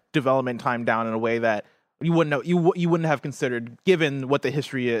their development time down in a way that you wouldn't know, you wouldn't have considered, given what the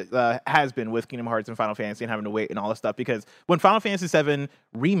history has been with Kingdom Hearts and Final Fantasy and having to wait and all this stuff. Because when Final Fantasy VII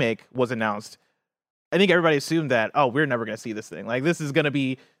Remake was announced, I think everybody assumed that, oh, we're never going to see this thing. Like, this is going to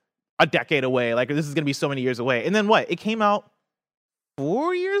be a decade away. Like, this is going to be so many years away. And then what? It came out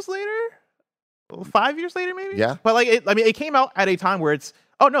 4 years later? 5 years later, maybe? Yeah. But, like, it came out at a time where it's,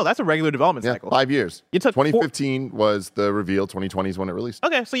 oh, no, that's a regular development cycle. 5 years. You took 2015 was the reveal. 2020 is when it released.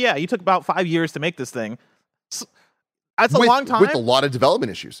 Okay, so yeah, you took about 5 years to make this thing. So, that's a long time. With a lot of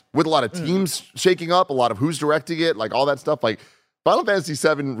development issues, with a lot of teams shaking up, a lot of who's directing it, like all that stuff. Like Final Fantasy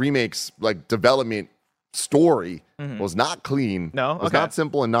VII Remake's like development story was not clean. No, was not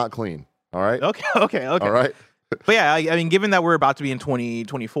simple and not clean. All right. Okay. All right. But yeah, I mean, given that we're about to be in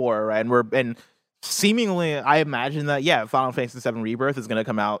 2024, right, and seemingly, I imagine that Final Fantasy VII Rebirth is going to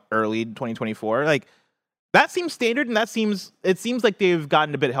come out early 2024. Like, that seems standard, and it seems like they've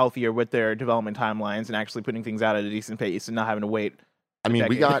gotten a bit healthier with their development timelines and actually putting things out at a decent pace and not having to wait. I mean,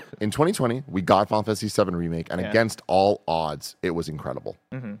 we got in 2020, we got Final Fantasy VII Remake, and against all odds, it was incredible.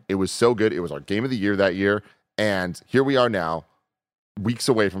 It was so good. It was our game of the year that year, and here we are now, weeks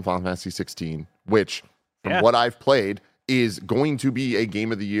away from Final Fantasy 16, which, from what I've played, is going to be a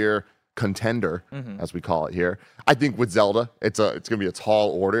game of the year contender, as we call it here. I think with Zelda, it's going to be a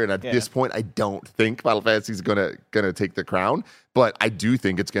tall order, and at this point, I don't think Final Fantasy is gonna take the crown, but I do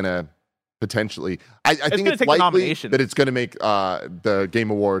think it's gonna potentially. I think it's likely that it's going to make the Game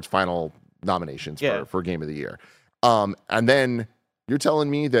Awards final nominations for Game of the Year. And then you're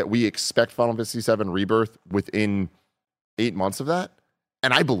telling me that we expect Final Fantasy VII Rebirth within 8 months of that,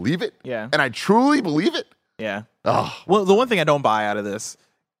 and I believe it. Yeah, and I truly believe it. Yeah. Oh. Well, the one thing I don't buy out of this.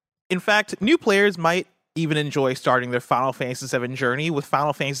 In fact, new players might even enjoy starting their Final Fantasy VII journey with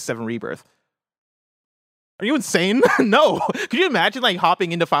Final Fantasy VII Rebirth. Are you insane? No. Could you imagine like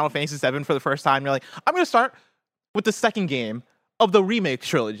hopping into Final Fantasy VII for the first time? You're like, I'm going to start with the second game of the remake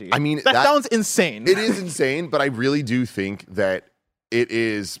trilogy. I mean, that sounds insane. It is insane, but I really do think that it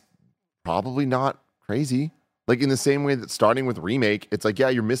is probably not crazy. Like in the same way that starting with remake, it's like, yeah,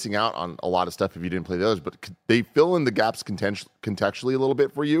 you're missing out on a lot of stuff if you didn't play the others, but they fill in the gaps contextually a little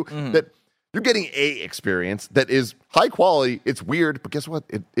bit for you that you're getting a experience that is high quality. It's weird, but guess what?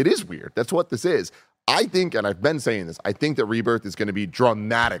 It is weird. That's what this is. I think, and I've been saying this, I think that Rebirth is going to be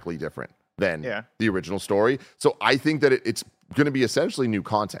dramatically different than the original story. So I think that it's going to be essentially new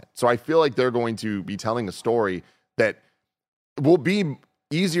content. So I feel like they're going to be telling a story that will be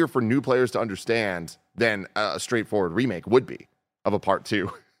easier for new players to understand than a straightforward remake would be of a part 2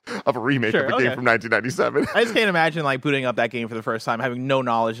 of a remake of a game from 1997. I just can't imagine like booting up that game for the first time, having no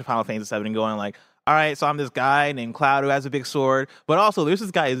knowledge of Final Fantasy VII and going like, all right, so I'm this guy named Cloud who has a big sword, but also there's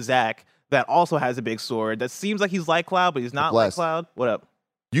this guy, Zack, that also has a big sword that seems like he's like Cloud, but he's not like Cloud. What up?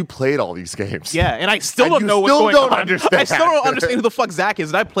 You played all these games. Yeah, and I still don't know what's going on. I still don't understand who the fuck Zack is,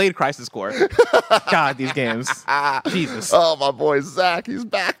 and I played Crisis Core. God, these games. Jesus. Oh, my boy Zack, he's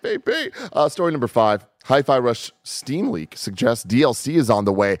back, baby. Story number 5. Hi-Fi Rush Steam leak suggests DLC is on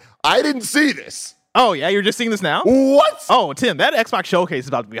the way. I didn't see this. Oh, yeah? You're just seeing this now? What? Oh, Tim, that Xbox showcase is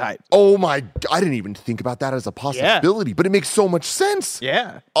about to be hyped. Oh, my... I didn't even think about that as a possibility, but it makes so much sense.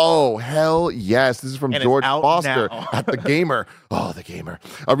 Yeah. Oh, hell yes. This is from George Foster at The Gamer. Oh, The Gamer.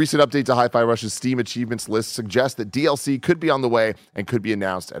 A recent update to Hi-Fi Rush's Steam achievements list suggests that DLC could be on the way and could be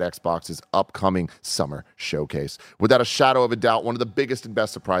announced at Xbox's upcoming summer showcase. Without a shadow of a doubt, one of the biggest and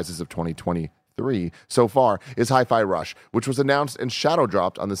best surprises of 2023 so far is Hi-Fi Rush, which was announced and shadow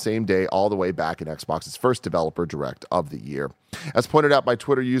dropped on the same day all the way back in Xbox's first developer direct of the year. As pointed out by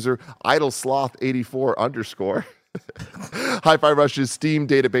Twitter user IdleSloth84_, Hi-Fi Rush's Steam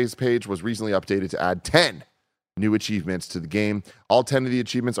database page was recently updated to add 10 new achievements to the game. All 10 of the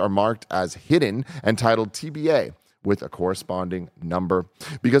achievements are marked as hidden and titled TBA, with a corresponding number.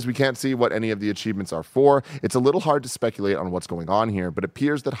 Because we can't see what any of the achievements are for, it's a little hard to speculate on what's going on here, but it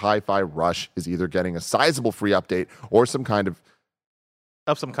appears that Hi-Fi Rush is either getting a sizable free update or some kind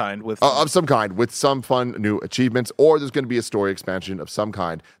with some fun new achievements, or there's going to be a story expansion of some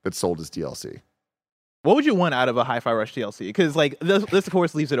kind that's sold as DLC. What would you want out of a Hi-Fi Rush DLC? Because like this of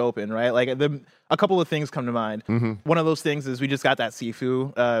course leaves it open, right? Like a couple of things come to mind. One of those things is we just got that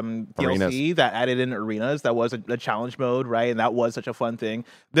Sifu DLC that added in arenas. That was a challenge mode, right? And that was such a fun thing.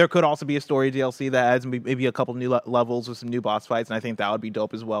 There could also be a story DLC that adds maybe a couple new levels with some new boss fights, and I think that would be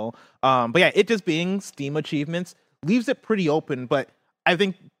dope as well. But yeah, it just being Steam achievements leaves it pretty open, but I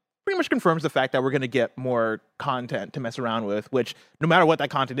think pretty much confirms the fact that we're going to get more content to mess around with, which no matter what that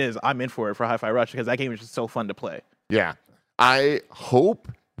content is, I'm in for it for Hi-Fi Rush because that game is just so fun to play. Yeah. I hope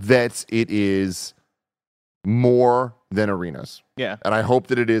that it is more than arenas. Yeah. And I hope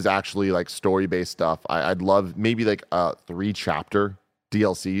that it is actually like story-based stuff. I'd love maybe like a 3-chapter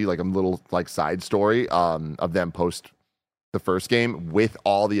DLC, like a little like side story of them post the first game with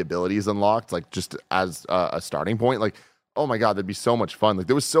all the abilities unlocked, like just as a starting point. Like, oh my God, that'd be so much fun. Like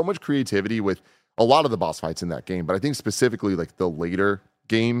there was so much creativity with a lot of the boss fights in that game, but I think specifically like the later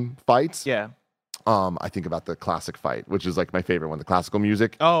game fights. Yeah. I think about the classic fight, which is like my favorite one, the classical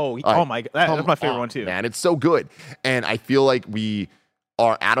music. Oh my God. That's my favorite one too. Man, it's so good. And I feel like we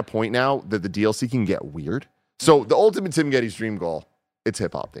are at a point now that the DLC can get weird. So the ultimate Tim Geddes dream goal, it's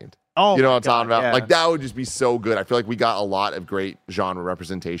hip hop themed. Oh, you know what I'm talking about? yeah. Like that would just be so good. I feel like we got a lot of great genre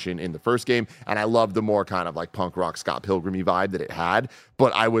representation in the first game, and I love the more kind of like punk rock Scott Pilgrim-y vibe that it had.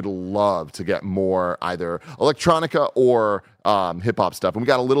 But I would love to get more either electronica or hip hop stuff, and we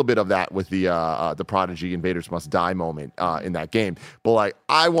got a little bit of that with the Prodigy Invaders Must Die moment in that game. But like,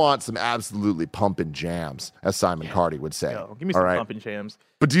 I want some absolutely pumping jams, as Simon Cardy would say. Yo, give me some pumping jams.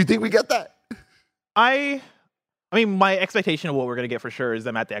 But do you think we get that? I mean, my expectation of what we're going to get for sure is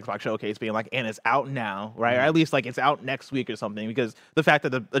them at the Xbox Showcase being like, and it's out now, right? Or at least like it's out next week or something, because the fact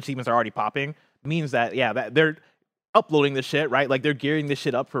that the achievements are already popping means that, that they're uploading this shit, right? Like they're gearing this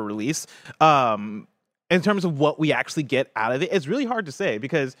shit up for release. In terms of what we actually get out of it, it's really hard to say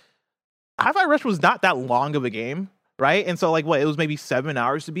because Hi-Fi Rush was not that long of a game, right? And so like it was maybe 7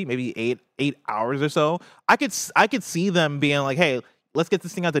 hours to beat, maybe eight hours or so. I could see them being like, hey, let's get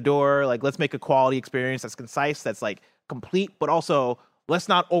this thing out the door. Like, let's make a quality experience that's concise, that's like complete, but also let's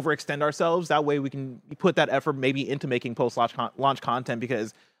not overextend ourselves. That way we can put that effort maybe into making post-launch content,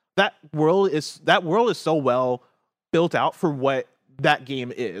 because that world is so well built out for what that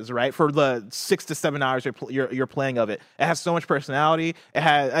game is, right? For the 6 to 7 hours you're playing of it. It has so much personality. It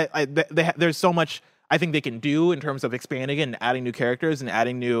has there's so much I think they can do in terms of expanding it and adding new characters and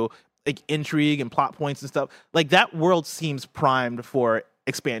adding new like intrigue and plot points and stuff. Like that world seems primed for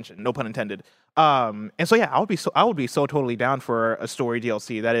expansion, no pun intended. And so I would be so totally down for a story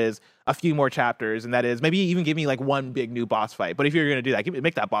DLC that is a few more chapters, and that is maybe even give me like one big new boss fight. But if you're gonna do that,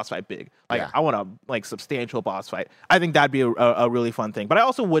 make that boss fight big. Like I want a like substantial boss fight. I think that'd be a really fun thing. But I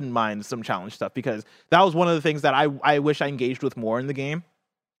also wouldn't mind some challenge stuff, because that was one of the things that I wish I engaged with more in the game.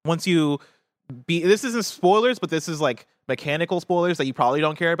 Once you this isn't spoilers, but this is like mechanical spoilers that you probably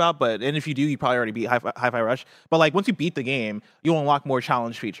don't care about, and if you do, you probably already beat Hi-Fi Rush. But like once you beat the game, you unlock more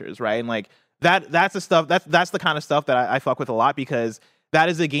challenge features, right? And like that's the stuff that's the kind of stuff that I fuck with a lot, because that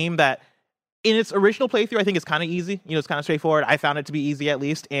is a game that in its original playthrough I think it's kind of easy. It's kind of straightforward. I found it to be easy at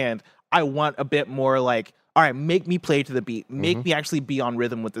least, and I want a bit more like, all right, make me play to the beat, make me actually be on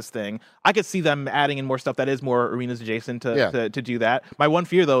rhythm with this thing. I could see them adding in more stuff that is more arenas adjacent to do that. My one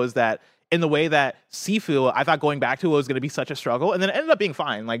fear though is that in the way that Sifu, I thought going back to it was going to be such a struggle, and then it ended up being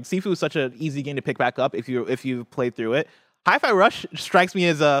fine. Like Sifu is such an easy game to pick back up if you played through it. Hi-Fi Rush strikes me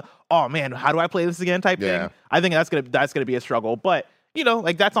as a, oh man, how do I play this again type thing. I think that's gonna be a struggle, but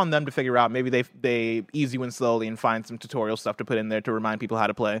like that's on them to figure out. Maybe they ease you in slowly and find some tutorial stuff to put in there to remind people how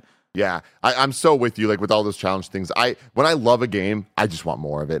to play. Yeah, I'm so with you. Like with all those challenge things, when I love a game, I just want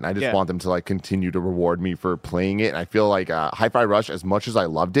more of it, and I just want them to like continue to reward me for playing it. And I feel like Hi-Fi Rush, as much as I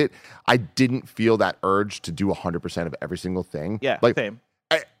loved it, I didn't feel that urge to do 100% of every single thing. Yeah, like same.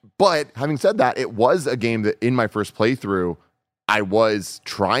 But having said that, it was a game that in my first playthrough, I was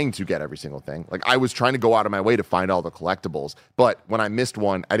trying to get every single thing. Like I was trying to go out of my way to find all the collectibles. But when I missed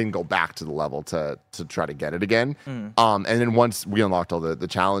one, I didn't go back to the level to try to get it again. And then once we unlocked all the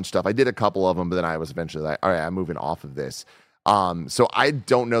challenge stuff, I did a couple of them, but then I was eventually like, all right, I'm moving off of this. So I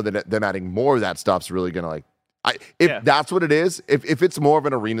don't know that them adding more of that stuff's really going to like, if that's what it is, if it's more of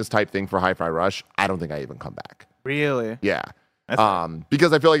an arenas type thing for Hi-Fi Rush, I don't think I even come back. Really? Yeah.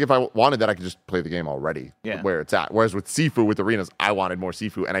 Because I feel like if I wanted that, I could just play the game already where it's at. Whereas with Sifu, with arenas, I wanted more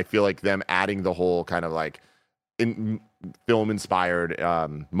Sifu, and I feel like them adding the whole kind of like film-inspired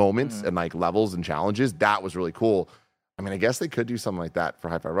moments and like levels and challenges, that was really cool. I mean, I guess they could do something like that for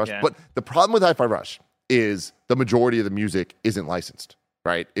Hi-Fi Rush. Yeah. But the problem with Hi-Fi Rush is the majority of the music isn't licensed,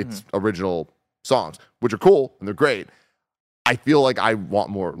 right? It's original songs, which are cool and they're great. I feel like I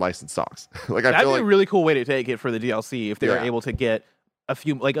want more licensed songs. Like that'd feel be like a really cool way to take it for the DLC if they were able to get a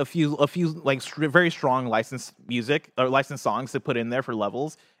few very strong licensed music or licensed songs to put in there for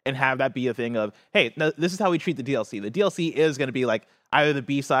levels, and have that be a thing of, hey, this is how we treat the DLC. The DLC is going to be like either the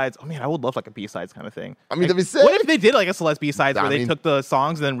B-sides. Oh man, I would love like a B-sides kind of thing. I mean, like, that'd be sick. What if they did like a Celeste B-sides where they took the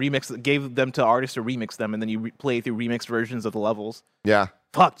songs and then gave them to artists to remix them, and then you play through remixed versions of the levels? Yeah.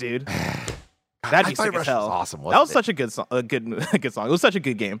 Fuck, dude. That'd be Fight sick Rush as hell. was awesome. That was wasn't such a good song. A good song. It was such a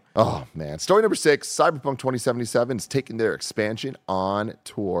good game. Oh, man. Story number 6, Cyberpunk 2077 is taking their expansion on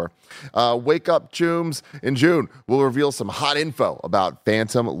tour. Wake Up Chooms in June will reveal some hot info about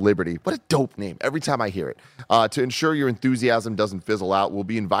Phantom Liberty. What a dope name every time I hear it. To ensure your enthusiasm doesn't fizzle out, we'll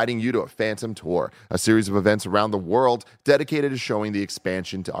be inviting you to a Phantom Tour, a series of events around the world dedicated to showing the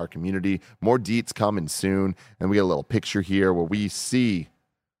expansion to our community. More deets coming soon. And we get a little picture here where we see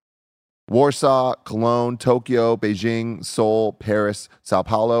Warsaw, Cologne, Tokyo, Beijing, Seoul, Paris, Sao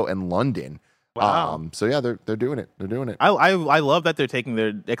Paulo, and London. Wow. So yeah, they're doing it. They're doing it. I love that they're taking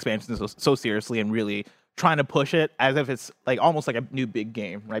their expansion so seriously and really trying to push it as if it's like almost like a new big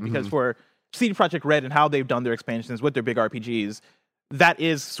game, right? Because for CD Projekt Red and how they've done their expansions with their big RPGs, that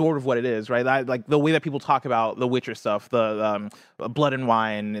is sort of what it is, right? Like the way that people talk about the Witcher stuff, the Blood and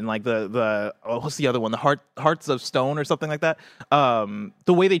Wine, and like the what's the other one, the Hearts of Stone or something like that.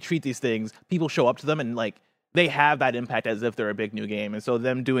 The way they treat these things, people show up to them and like they have that impact as if they're a big new game. And so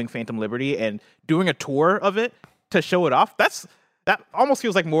them doing Phantom Liberty and doing a tour of it to show it off, that almost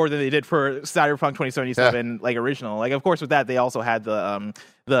feels like more than they did for Cyberpunk 2077, like original. Like of course with that they also had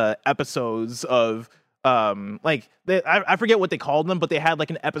the episodes of. I forget what they called them, but they had like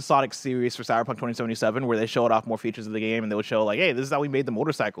an episodic series for Cyberpunk 2077 where they showed off more features of the game, and they would show like, hey, this is how we made the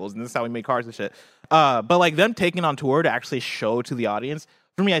motorcycles, and this is how we made cars and shit. But like them taking on tour to actually show to the audience,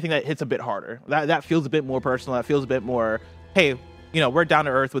 for me, I think that hits a bit harder. That feels a bit more personal. That feels a bit more, hey, we're down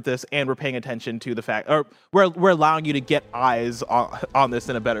to earth with this, and we're paying attention to the fact, or we're allowing you to get eyes on this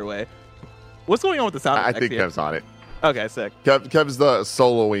in a better way. What's going on with the sound effects? I think here? Kev's on it. Okay, sick. Kev's the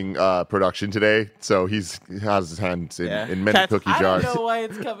soloing production today, so he has his hands in many cookie jars. I don't know why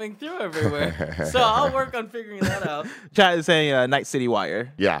it's coming through everywhere, so I'll work on figuring that out. Chat is saying Night City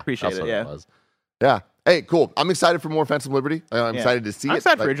Wire. Yeah, appreciate it. Yeah, yeah. Hey, cool. I'm excited for more Phantom Liberty. I'm excited to see it. I'm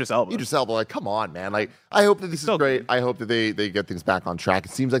excited for Idris Elba. Idris Elba, like, come on, man. Like, I hope that this is great. I hope that they get things back on track.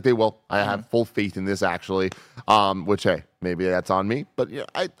 It seems like they will. I have full faith in this, actually. Which, hey, maybe that's on me. But yeah,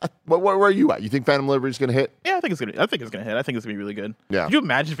 where are you at? You think Phantom Liberty is going to hit? Yeah, I think it's gonna hit. I think it's gonna be really good. Yeah. Could you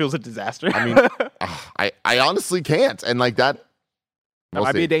imagine if it was a disaster? I mean, I honestly can't. And like that, that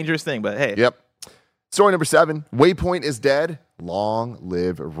might be a dangerous thing. But hey. Yep. Story number 7. Waypoint is dead. Long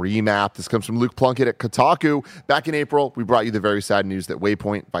live Remap. This comes from Luke Plunkett at Kotaku. Back in April, we brought you the very sad news that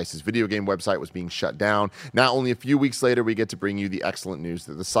Waypoint, Vice's video game website, was being shut down. Now, only a few weeks later, we get to bring you the excellent news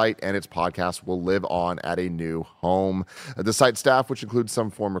that the site and its podcast will live on at a new home. The site staff, which includes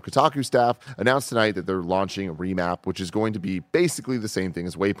some former Kotaku staff, announced tonight that they're launching Remap, which is going to be basically the same thing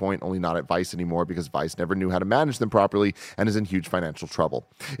as Waypoint, only not at Vice anymore because Vice never knew how to manage them properly and is in huge financial trouble.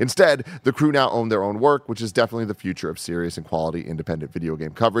 Instead, the crew now own their own work, which is definitely the future of serious and quality independent video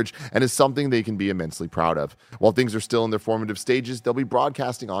game coverage and is something they can be immensely proud of. While things are still in their formative stages, they'll be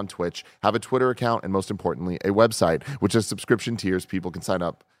broadcasting on Twitch, have a Twitter account, and most importantly, a website, which has subscription tiers people can sign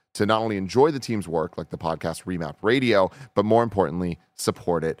up to not only enjoy the team's work, like the podcast Remap Radio, but more importantly,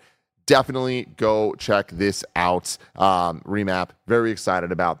 support it. Definitely go check this out. Remap, very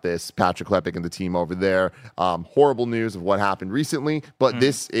excited about this. Patrick Klepek and the team over there. Horrible news of what happened recently, but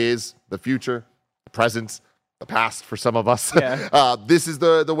this is the future, the present, the past for some of us. Yeah. This is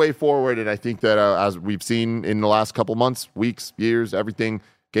the way forward, and I think that as we've seen in the last couple months, weeks, years, everything,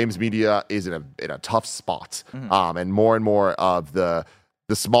 games media is in a tough spot, and more of the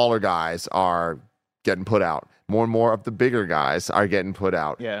smaller guys are getting put out. More and more of the bigger guys are getting put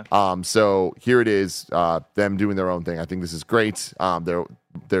out. Yeah. So here it is, them doing their own thing. I think this is great.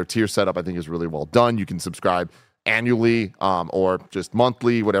 Their tier setup, I think, is really well done. You can subscribe annually or just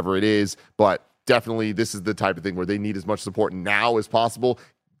monthly, whatever it is, but definitely, this is the type of thing where they need as much support now as possible.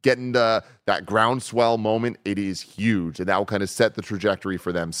 Getting that groundswell moment, it is huge, and that will kind of set the trajectory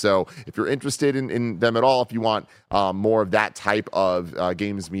for them. So if you're interested in them at all, if you want more of that type of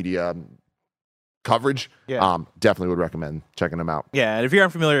games media coverage, definitely would recommend checking them out. Yeah, and if you're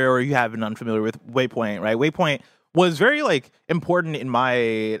unfamiliar or you have been unfamiliar with Waypoint, right? Waypoint was very important in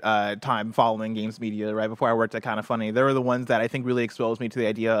my time following games media, right? Before I worked at Kinda Funny. They were the ones that I think really exposed me to the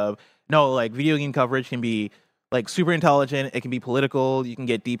idea of, no, video game coverage can be super intelligent. It can be political. You can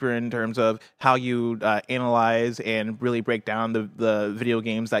get deeper in terms of how you analyze and really break down the video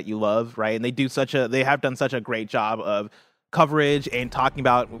games that you love, right? And they have done such a great job of coverage and talking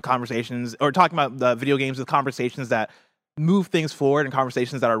about conversations, or talking about the video games with conversations that move things forward and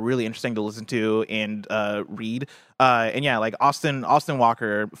conversations that are really interesting to listen to and read. And yeah, Austin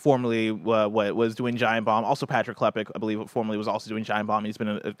Walker formerly was doing Giant Bomb. Also Patrick Klepek, I believe, formerly was also doing Giant Bomb. He's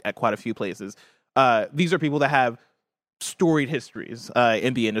been at quite a few places. These are people that have storied histories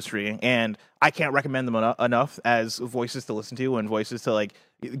in the industry, and I can't recommend them enough as voices to listen to and voices to like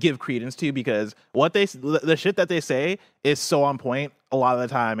give credence to, because the shit that they say is so on point a lot of the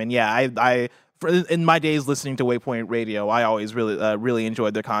time. And yeah, in my days listening to Waypoint Radio, I always really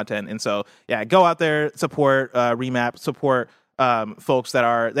enjoyed their content. And so yeah, go out there, support Remap, support folks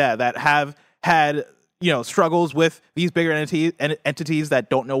that have had struggles with these bigger entities that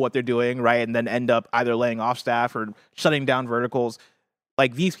don't know what they're doing, right, and then end up either laying off staff or shutting down verticals.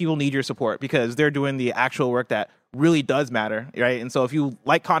 Like, these people need your support because they're doing the actual work that really does matter, right? And so if you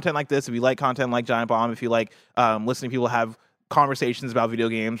like content like this, if you like content like Giant Bomb, if you like listening to people have conversations about video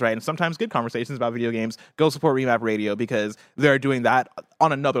games, right, and sometimes good conversations about video games, go support Remap Radio because they're doing that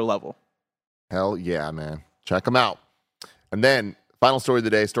on another level. Hell yeah, man. Check them out. And then, final story of the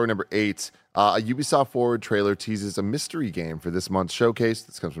day, story number 8. A Ubisoft Forward trailer teases a mystery game for this month's showcase.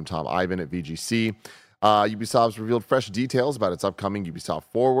 This comes from Tom Ivan at VGC. Ubisoft's revealed fresh details about its upcoming Ubisoft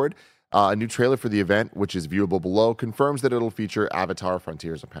Forward. A new trailer for the event, which is viewable below, confirms that it'll feature Avatar: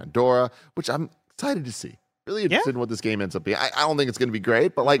 Frontiers of Pandora, which I'm excited to see. Really interested in what this game ends up being. I don't think it's going to be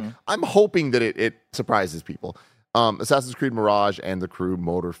great, but I'm hoping that it surprises people. Assassin's Creed Mirage and The Crew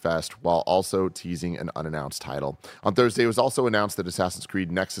Motorfest, while also teasing an unannounced title. On Thursday, it was also announced that Assassin's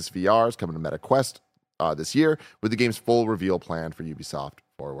Creed Nexus VR is coming to Meta Quest this year, with the game's full reveal planned for Ubisoft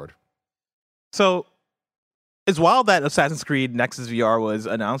Forward. So, it's wild that Assassin's Creed Nexus VR was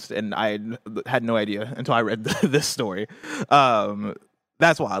announced, and I had no idea until I read this story.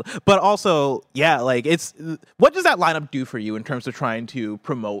 That's wild. But also, yeah, like, what does that lineup do for you in terms of trying to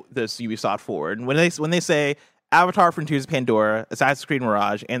promote this Ubisoft Forward? And when they say Avatar: Frontiers of Pandora, Assassin's Creed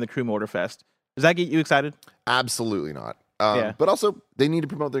Mirage, and The Crew Motorfest, does that get you excited? Absolutely not. But also, they need to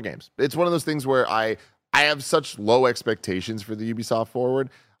promote their games. It's one of those things where I have such low expectations for the Ubisoft Forward.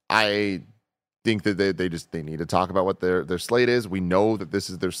 I think that they need to talk about what their slate is. We know that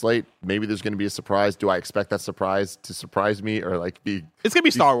this is their slate. Maybe there's going to be a surprise. Do I expect that surprise to surprise me or like be? It's going to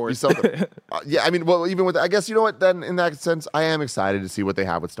be Star Wars. Yeah, I mean, well, even with, I guess, you know what? Then in that sense, I am excited to see what they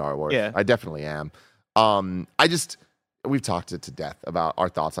have with Star Wars. Yeah, I definitely am. We've talked it to death about our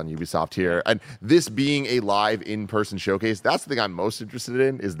thoughts on Ubisoft here, and this being a live in-person showcase, that's the thing I'm most interested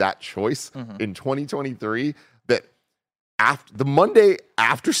in, is that choice in 2023 that after the Monday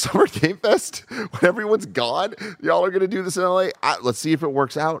after Summer Game Fest, when everyone's gone, y'all are going to do this in LA. Let's see if it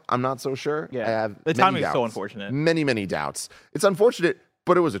works out. I'm not so sure. Yeah, I have the timing is so unfortunate. Many doubts. It's unfortunate,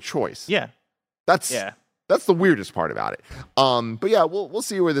 but it was a choice. Yeah, that's the weirdest part about it. But yeah, we'll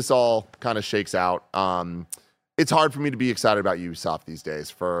see where this all kind of shakes out. It's hard for me to be excited about Ubisoft these days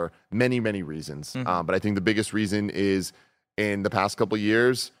for many reasons. But I think the biggest reason is in the past couple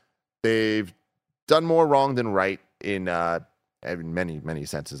years, they've done more wrong than right in many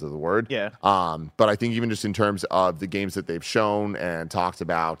senses of the word. Yeah. But I think even just in terms of the games that they've shown and talked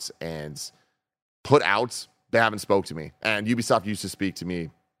about and put out, they haven't spoke to me. And Ubisoft used to speak to me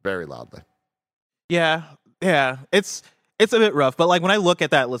very loudly. Yeah. It's a bit rough, but like when I look at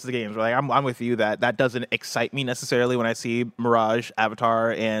that list of games, like I'm with you that doesn't excite me necessarily when I see Mirage,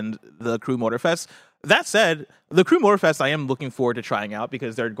 Avatar, and The Crew Motorfest. That said, The Crew Motorfest I am looking forward to trying out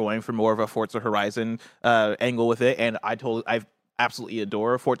because they're going for more of a Forza Horizon angle with it, and I absolutely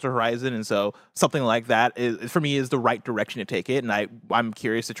adore Forza Horizon, and so something like that is, for me, is the right direction to take it, and I'm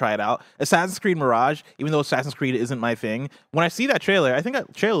curious to try it out. Assassin's Creed Mirage, even though Assassin's Creed isn't my thing, when I see that trailer, I think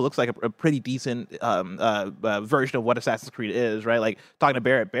that trailer looks like a pretty decent version of what Assassin's Creed is, right? Like, talking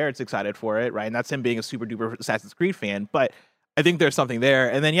to Barrett's excited for it, right? And that's him being a super duper Assassin's Creed fan, but I think there's something there.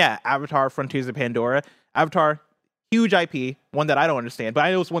 And then, yeah, Avatar: Frontiers of Pandora. Avatar, huge IP, one that I don't understand, but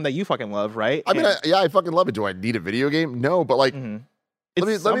I know it's one that you fucking love, right? I mean, I fucking love it. Do I need a video game? No, but like, let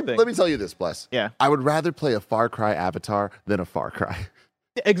me tell you this, Bless. Yeah, I would rather play a Far Cry Avatar than a Far Cry.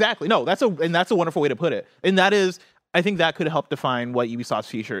 Exactly. No, that's a wonderful way to put it. And that is, I think that could help define what Ubisoft's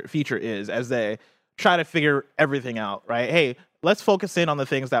feature is as they try to figure everything out, right? Hey, let's focus in on the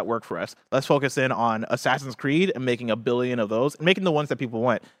things that work for us. Let's focus in on Assassin's Creed and making 1 billion of those and making the ones that people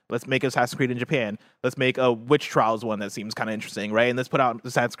want. Let's make Assassin's Creed in Japan. Let's make a Witch Trials one that seems kind of interesting, right? And let's put out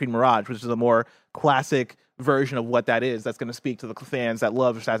Assassin's Creed Mirage, which is a more classic version of what that is. That's going to speak to the fans that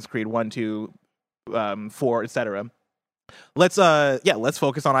love Assassin's Creed 1, 2, 4, etc. Let's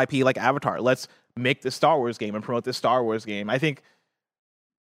focus on IP like Avatar. Let's make the Star Wars game and promote this Star Wars game. I think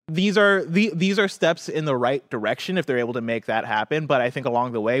these are steps in the right direction if they're able to make that happen. But I think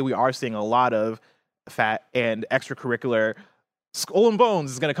along the way, we are seeing a lot of fat and extracurricular Skull and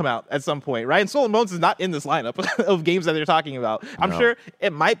Bones is going to come out at some point, right? And Skull and Bones is not in this lineup of games that they're talking about. I'm sure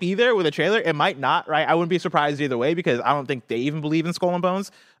it might be there with a trailer. It might not, right? I wouldn't be surprised either way because I don't think they even believe in Skull and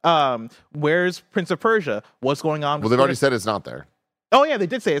Bones. Where's Prince of Persia? What's going on? Well, they've already said it's not there. Oh, yeah, they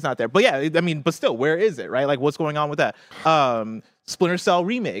did say it's not there. But yeah, I mean, but still, where is it, right? Like, what's going on with that? Splinter Cell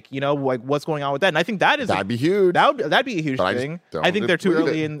remake, like what's going on with that? And I think that'd be huge. That'd be a huge thing. I think they're too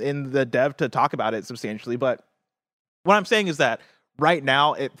early in the dev to talk about it substantially. But what I'm saying is that right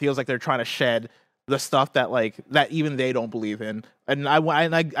now it feels like they're trying to shed the stuff that even they don't believe in. And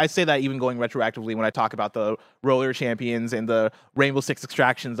I say that even going retroactively when I talk about the Roller Champions and the Rainbow Six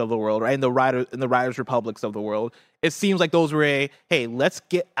Extractions of the world, right? And the Riders Republics of the world. It seems like those were hey, let's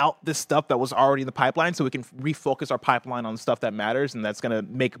get out this stuff that was already in the pipeline so we can refocus our pipeline on stuff that matters and that's going to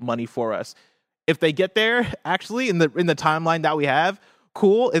make money for us. If they get there, actually, in the timeline that we have,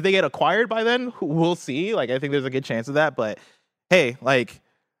 cool. If they get acquired by then, we'll see. I think there's a good chance of that. But hey,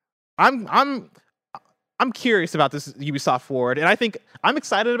 I'm curious about this Ubisoft Forward, and I think I'm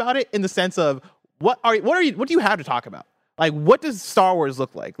excited about it in the sense of what do you have to talk about? What does Star Wars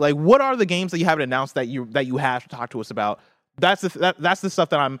look like? What are the games that you haven't announced that you have to talk to us about? That's the stuff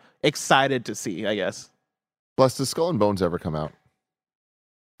that I'm excited to see, I guess. Plus, does Skull and Bones ever come out?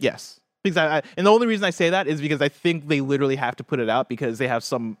 Yes. Because and the only reason I say that is because I think they literally have to put it out because they have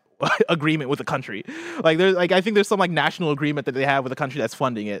some agreement with the country. I think there's some national agreement that they have with the country that's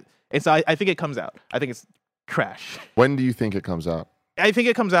funding it. And so I think it comes out. I think it's trash. When do you think it comes out? I think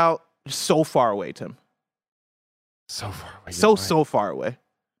it comes out so far away, Tim. So far away. So far away.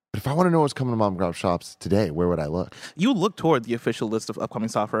 But if I want to know what's coming to Mom Grab Shops today, where would I look? You look toward the official list of upcoming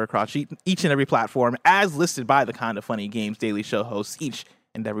software across each and every platform as listed by the Kinda Funny Games Daily Show hosts each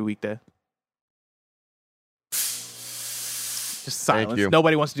and every weekday. Just silence. Thank you.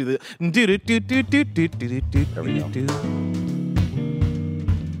 Nobody wants to do the There we go.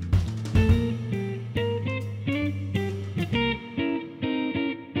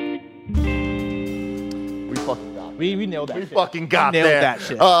 We nailed that shit. We fucking got nailed there. that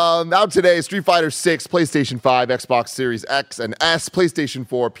shit. Out today, Street Fighter 6, PlayStation 5, Xbox Series X and S, PlayStation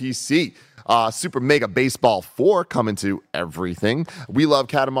 4, PC. Super Mega Baseball 4 coming to everything. We Love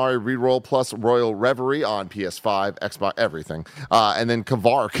Katamari Reroll plus Royal Reverie on PS5, Xbox, everything. And then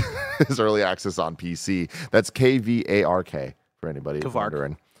Kavark is early access on PC. That's KVARK for anybody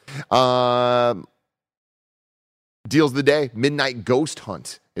wondering. Deals of the day, Midnight Ghost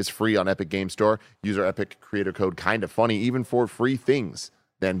Hunt is free on Epic Game Store. Use our Epic creator code Kinda Funny, even for free things.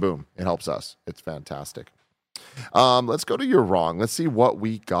 Then boom, it helps us. It's fantastic. Let's go to You're Wrong. Let's see what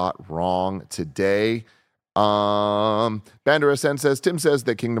we got wrong today. Bander SN says, Tim says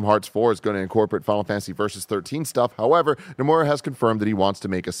that Kingdom Hearts 4 is going to incorporate Final Fantasy Versus 13 stuff. However, Nomura has confirmed that he wants to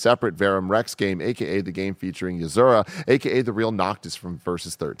make a separate Verum Rex game, aka the game featuring Yuzura, aka the real Noctis from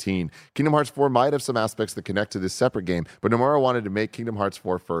Versus 13. Kingdom Hearts 4 might have some aspects that connect to this separate game, but Nomura wanted to make Kingdom Hearts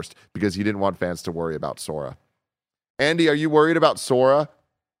 4 first because he didn't want fans to worry about Sora. Andy, are you worried about Sora?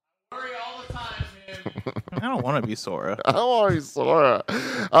 I don't want to be Sora. I don't want to be Sora.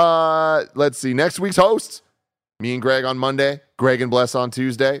 Let's see. Next week's hosts. Me and Greg on Monday. Greg and Bless on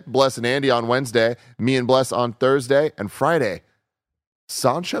Tuesday. Bless and Andy on Wednesday. Me and Bless on Thursday. And Friday,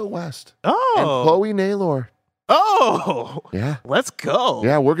 Sancho West. Oh. And Chloe Naylor. Oh. Yeah. Let's go.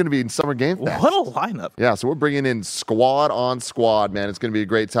 Yeah, we're going to be in Summer Game Fest. What a lineup. Yeah, so we're bringing in squad on squad, man. It's going to be a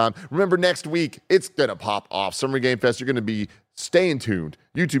great time. Remember, next week, it's going to pop off. Summer Game Fest, you're going to be staying tuned.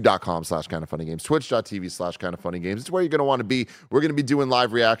 YouTube.com/KindaFunnyGames, Twitch.tv/KindaFunnyGames. It's where you're going to want to be. We're going to be doing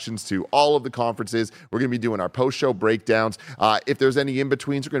live reactions to all of the conferences. We're going to be doing our post-show breakdowns. If there's any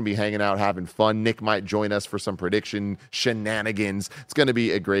in-betweens, we're going to be hanging out, having fun. Nick might join us for some prediction shenanigans. It's going to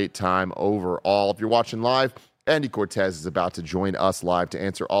be a great time overall. If you're watching live, Andy Cortez is about to join us live to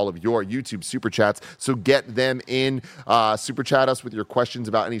answer all of your YouTube super chats. So get them in. Super chat us with your questions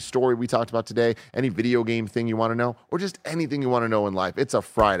about any story we talked about today, any video game thing you want to know, or just anything you want to know in life. It's a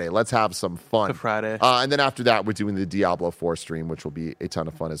Friday. Let's have some fun. It's a Friday. And then after that, we're doing the Diablo 4 stream, which will be a ton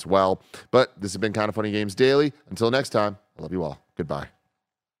of fun as well. But this has been Kinda Funny Games Daily. Until next time, I love you all. Goodbye.